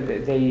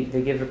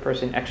 They give a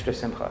person extra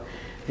simcha.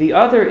 The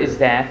other is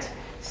that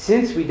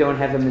since we don't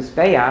have a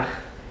mizbeach,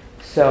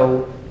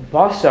 so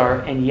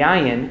basar and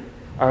yayin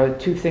are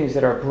two things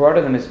that are brought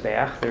on the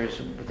mizbeach.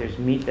 There's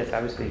meat that's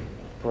obviously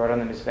brought on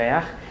the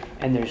mizbeach,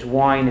 and there's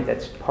wine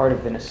that's part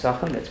of the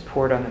nesachim that's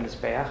poured on the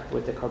mizbeach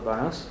with the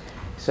karbanos.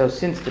 So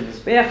since the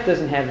mizbeach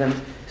doesn't have them,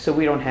 so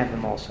we don't have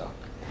them also.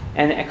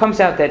 And it comes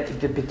out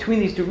that between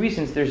these two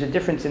reasons, there's a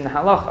difference in the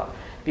halacha,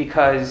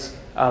 because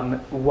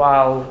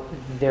while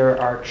there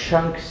are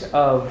chunks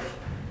of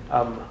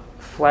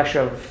flesh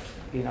of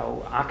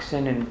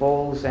oxen and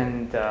bulls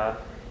and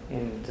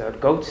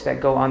goats that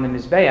go on the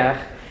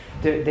mizbeach,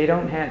 they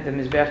don't have, the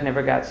mizbeach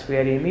never got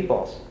spaghetti and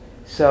meatballs.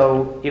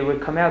 So it would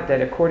come out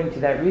that according to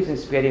that reason,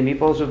 spaghetti and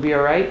meatballs would be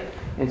all right,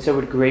 and so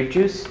would grape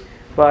juice.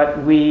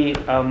 But we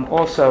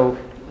also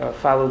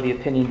follow the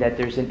opinion that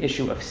there's an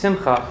issue of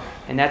simcha,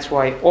 and that's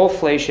why all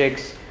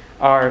fleishiks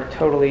are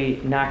totally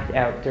knocked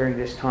out during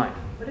this time.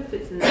 What if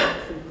it's not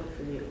simple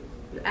for you?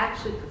 You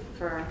actually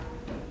prefer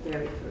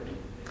dairy food.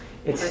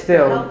 It's but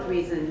still for health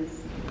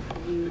reasons,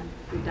 your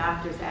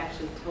doctors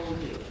actually told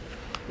you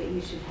that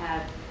you should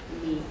have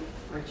meat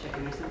or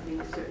chicken or something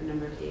a certain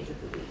number of days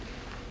of the week.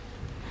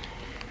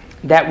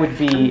 that would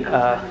be I'm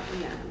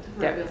talking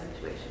about a real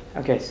situation.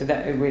 okay. So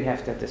that we'd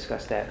have to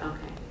discuss that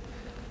Okay.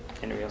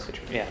 in a real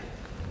situation. Yeah.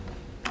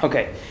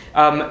 Okay.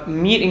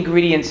 Meat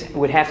ingredients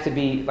would have to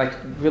be like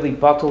really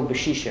batul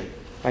b'shishim.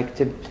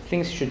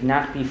 Things should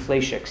not be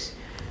fleishiks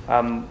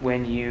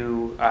when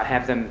you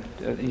have them.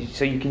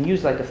 So you can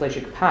use like a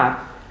fleishik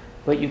pot,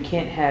 but you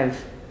can't have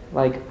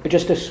like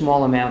just a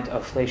small amount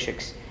of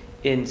fleishiks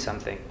in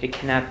something. It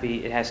cannot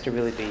be. It has to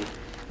really be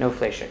no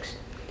fleishiks.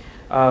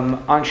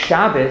 On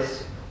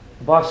Shabbos,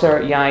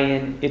 basar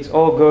yayin, it's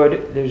all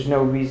good. There's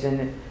no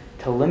reason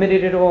to limit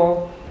it at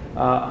all.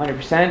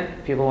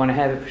 100%. People want to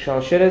have it for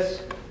shalosh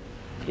shidduchos,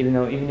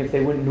 even if they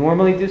wouldn't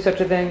normally do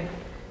such a thing,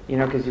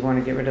 because you want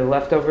to get rid of the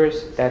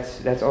leftovers.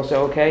 That's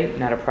also okay.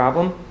 Not a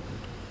problem.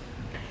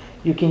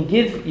 You can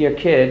give your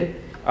kid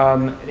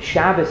a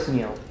Shabbos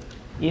meal,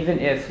 even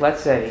if,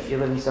 let's say, you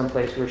live in some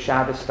place where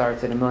Shabbos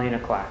starts at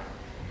 1:00,000,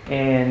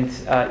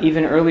 and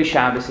even early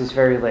Shabbos is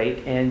very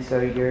late, and so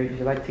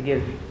you like to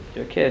give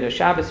your kid a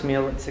Shabbos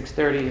meal at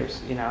 6:30,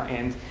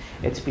 and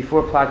it's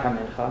before Plag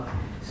HaMincha,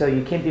 so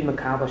you can't be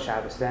Makabel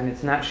Shabbos then.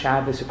 It's not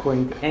Shabbos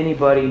according to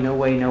anybody, no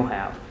way, no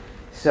how.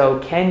 So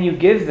can you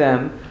give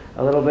them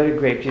a little bit of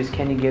grape juice?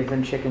 Can you give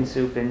them chicken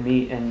soup and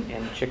meat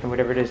and chicken,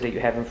 whatever it is that you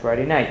have on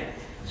Friday night?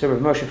 So Rav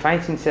Moshe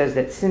Feinstein says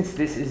that since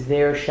this is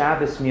their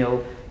Shabbos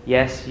meal,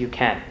 yes, you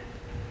can.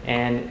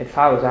 And it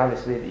follows,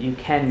 obviously, that you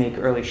can make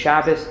early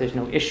Shabbos. There's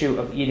no issue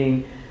of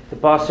eating the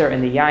basar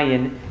and the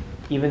yayin.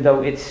 Even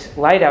though it's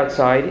light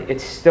outside,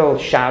 it's still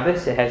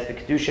Shabbos. It has the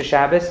Kedusha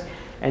Shabbos.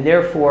 And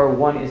therefore,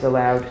 one is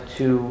allowed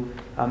to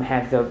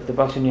have the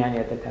basar and yayin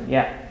at that time.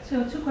 Yeah?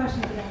 So 2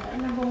 questions about that.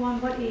 Number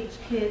 1, what age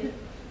kid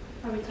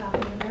are we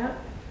talking about?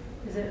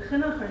 Is it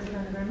chinuch or is it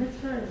under bar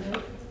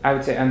mitzvah? I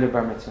would say under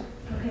bar mitzvah.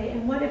 Okay,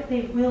 and what if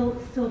they will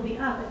still be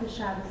up at the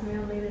Shabbos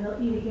meal? Maybe they'll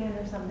eat again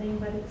or something,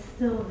 but it's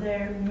still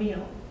their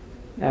meal.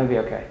 That would be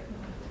okay.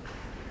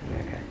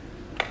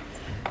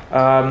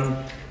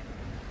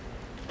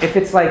 If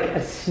it's like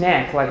a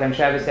snack, like on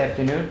Shabbos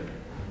afternoon,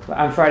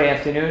 on Friday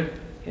afternoon,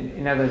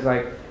 in other words,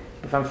 like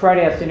if on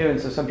Friday afternoon,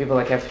 so some people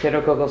like have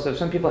potato kugel, so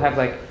some people have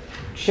like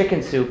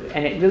chicken soup,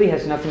 and it really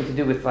has nothing to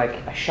do with like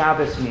a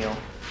Shabbos meal.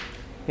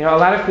 A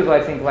lot of people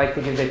I think like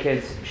to give their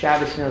kids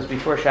Shabbos meals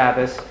before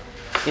Shabbos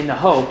in the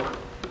hope,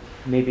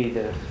 maybe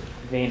the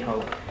vain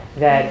hope,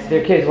 that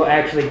their kids will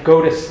actually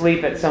go to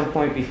sleep at some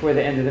point before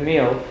the end of the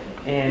meal,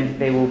 and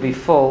they will be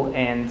full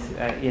and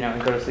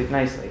and go to sleep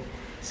nicely.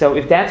 So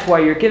if that's why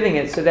you're giving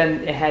it, so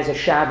then it has a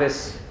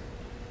Shabbos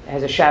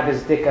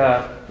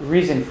dika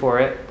reason for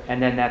it,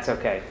 and then that's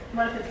okay.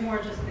 What if it's more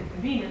just the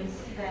convenience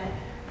that...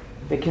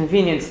 The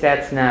convenience,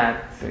 that's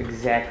not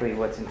exactly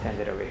what's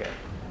intended over here.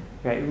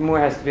 Right? It more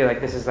has to be like,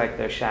 this is like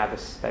their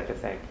Shabbos type of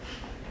thing.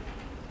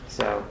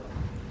 So,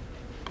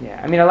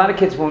 yeah. A lot of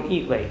kids won't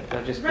eat late.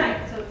 They'll just be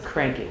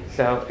cranky.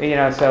 So,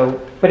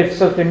 but if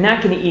they're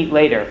not going to eat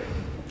later,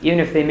 even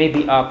if they may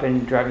be up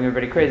and driving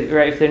everybody crazy,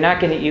 right? If they're not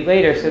going to eat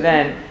later, so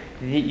then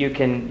you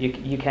can give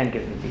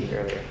them to eat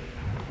earlier.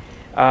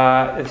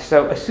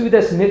 So a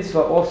Sudas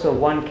mitzvah also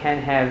one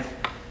can have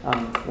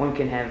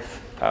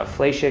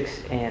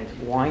fleishiks and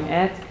wine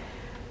at.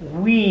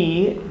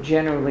 We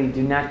generally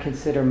do not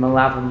consider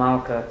Malav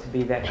Malka to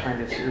be that kind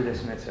of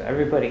Sudas mitzvah.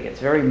 Everybody gets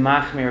very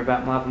machmir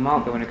about Malav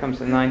Malka when it comes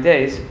to 9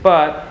 days,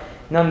 but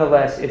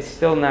nonetheless, it's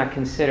still not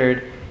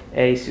considered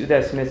a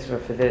Sudas mitzvah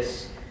for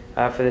this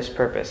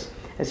purpose.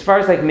 As far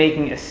as like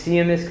making a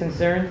siyum is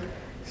concerned,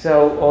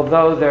 so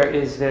although there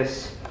is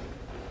this,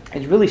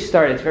 it's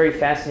very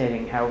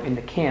fascinating how in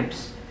the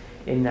camps,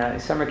 in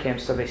summer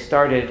camps, so they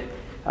started,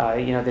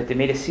 that they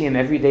made a siyum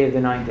every day of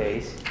the 9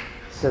 days,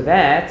 so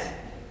that,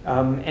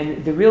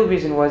 and the real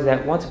reason was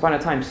that once upon a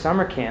time,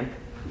 summer camp,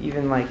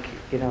 even like,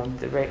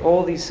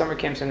 all these summer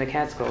camps in the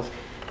Catskills,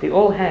 they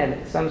all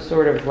had some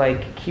sort of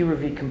like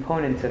kiruvi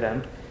component to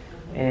them,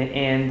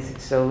 and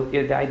so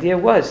the idea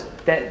was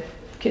that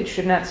kids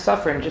should not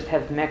suffer and just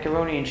have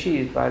macaroni and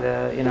cheese by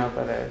the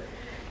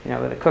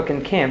cook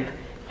in camp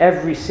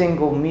every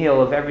single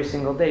meal of every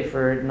single day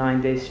for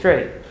 9 days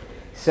straight.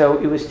 So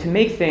it was to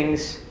make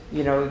things,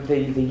 the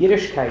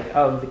Yiddishkeit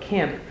of the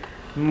camp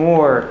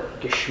more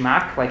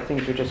geschmack, like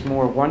things were just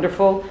more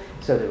wonderful.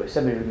 So there was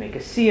somebody would make a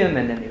siyum,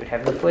 and then they would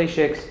have the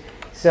fleishiks.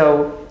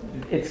 So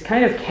it's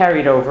kind of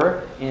carried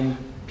over, and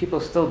people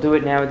still do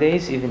it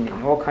nowadays, even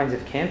in all kinds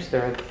of camps.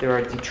 There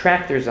are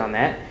detractors on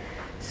that.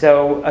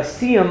 So a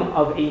siyum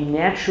of a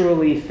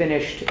naturally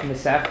finished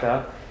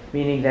Masechta,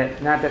 meaning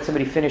that not that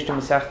somebody finished a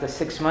Masechta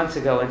 6 months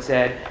ago and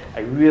said, I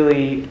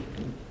really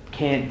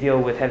can't deal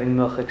with having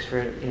milchiks for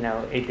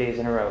 8 days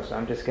in a row, so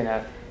I'm just going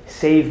to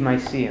save my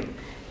siyum.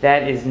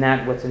 That is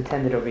not what's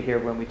intended over here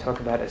when we talk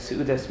about a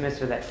Seudas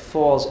mitzvah that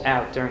falls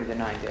out during the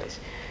 9 days.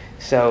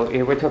 So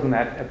we're talking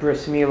about a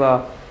bris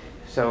milah.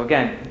 So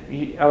again,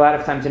 a lot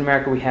of times in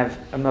America we have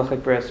a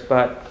milchik bris,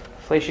 but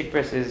fleishik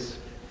bris is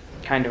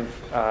kind of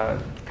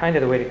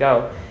the way to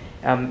go.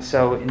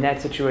 So in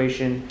that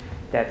situation,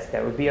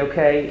 that would be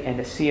okay, and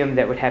a siyum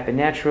that would happen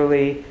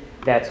naturally,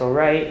 that's all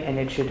right, and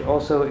it should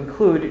also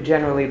include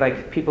generally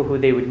like people who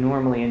they would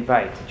normally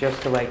invite,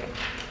 just to like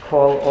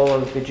call all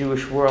of the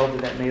Jewish world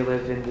that may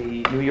live in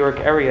the New York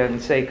area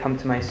and say, come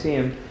to my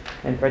siyum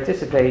and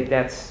participate.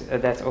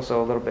 That's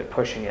also a little bit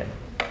pushing it.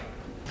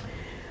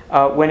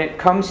 When it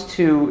comes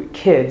to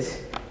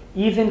kids,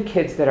 even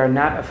kids that are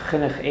not of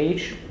chinuch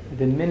age,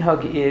 the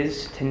minhag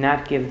is to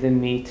not give them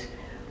meat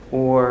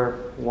or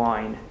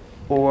wine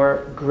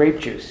or grape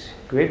juice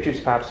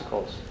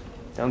popsicles.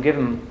 Don't give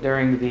them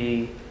during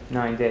the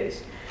 9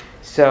 days.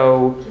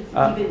 So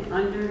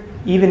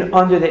even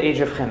under the age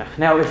of chinuch.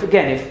 Now,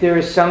 if there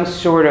is some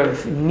sort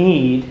of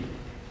need,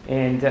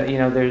 and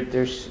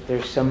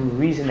there's some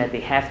reason that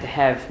they have to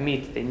have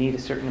meat, they need a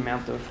certain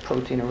amount of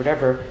protein or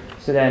whatever,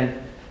 so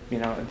then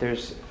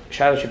there's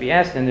shiloh should be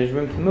asked and there's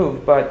room to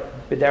move.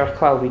 But b'derech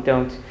klal we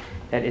don't.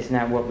 That is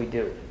not what we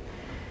do.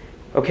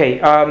 Okay.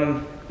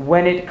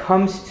 When it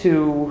comes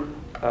to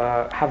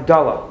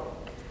Havdalah,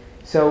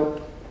 so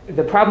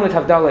the problem with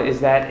Havdalah is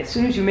that as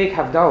soon as you make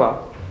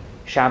Havdalah,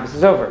 Shabbos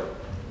is over.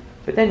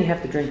 But then you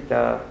have to drink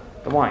the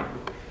wine.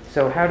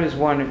 So how does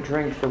one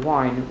drink the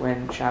wine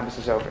when Shabbos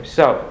is over?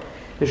 So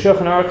the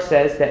Shulchan Aruch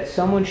says that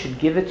someone should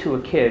give it to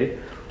a kid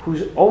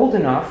who's old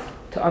enough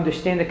to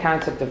understand the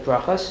concept of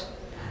brachas,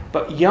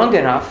 but young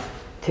enough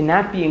to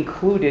not be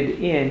included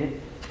in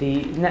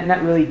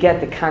not really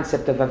get the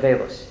concept of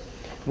avelos,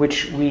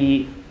 which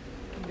we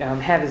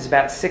have is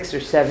about 6 or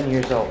 7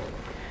 years old.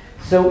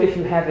 So if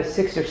you have a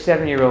 6 or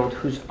 7 year old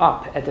who's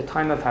up at the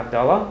time of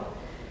Havdalah,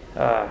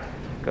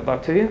 good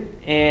luck to you.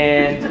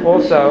 And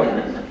also,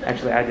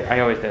 actually, I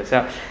always do.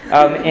 So,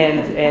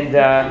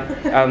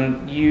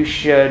 you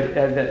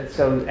should.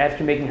 So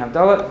after making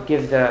Havdalah,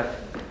 give the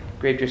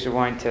grape juice or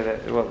wine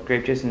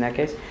grape juice in that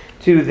case,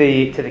 to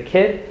the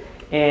kid,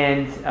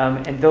 and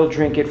they'll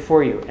drink it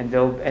for you, and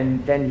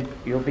then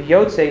you'll be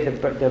yotzei.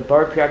 The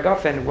bar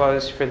priagafen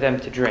was for them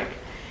to drink.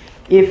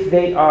 If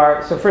they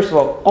are, so first of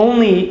all,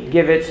 only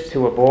give it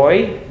to a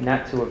boy,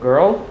 not to a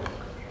girl.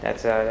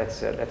 That's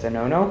a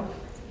no-no.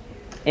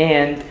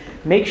 And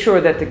make sure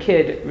that the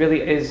kid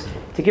really is,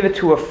 to give it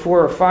to a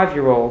 4 or 5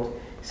 year old.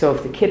 So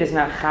if the kid is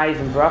not chayiv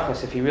in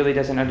brachos, if he really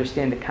doesn't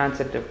understand the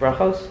concept of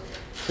brachos,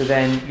 so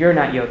then you're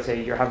not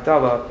yotzei, you're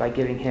havdalah by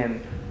giving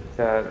him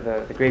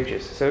the grape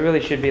juice. So it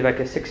really should be like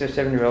a 6 or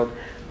 7 year old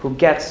who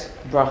gets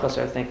brachos,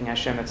 are thinking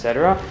Hashem,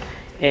 etc.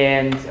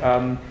 And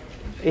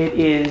it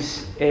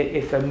is,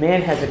 if a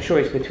man has a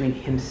choice between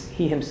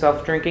he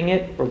himself drinking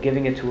it or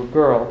giving it to a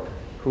girl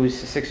who's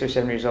 6 or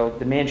 7 years old,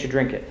 the man should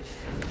drink it.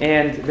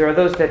 And there are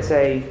those that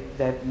say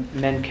that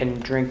men can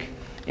drink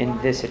in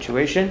this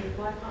situation.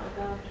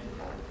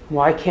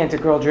 Why can't a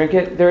girl drink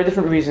it? There are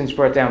different reasons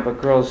brought down, but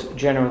girls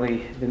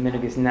generally, the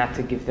minhag is not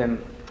to give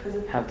them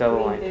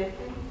havdalah wine.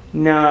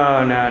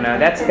 No.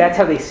 That's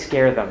how they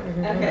scare them.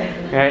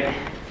 Okay. Right?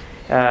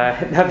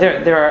 Now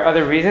there are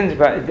other reasons,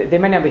 but they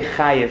might not be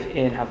chayiv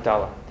in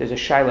havdalah. There's a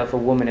shiloh if a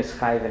woman is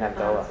chayiv in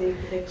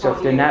havdalah. So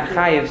if they're not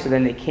chayiv, so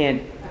then they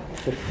can't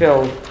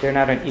fulfill. They're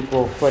not on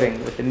equal footing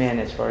with the man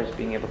as far as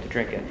being able to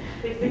drink it.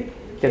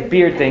 The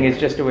beard thing is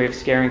just a way of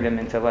scaring them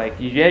into like,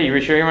 you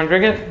sure you want to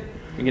drink it?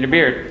 You get a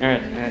beard, all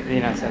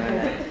right? So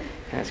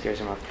that scares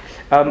them off.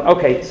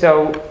 Okay,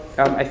 so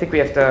I think we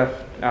have to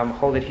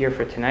hold it here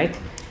for tonight.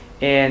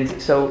 And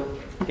so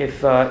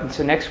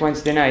so next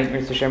Wednesday night,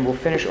 Mr. Hashem, we'll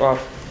finish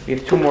off. We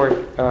have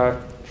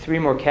 3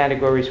 more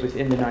categories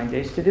within the 9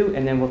 days to do,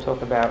 and then we'll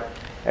talk about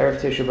Erev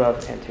Tisha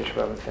B'Av and Tisha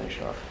B'Av and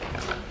finish off.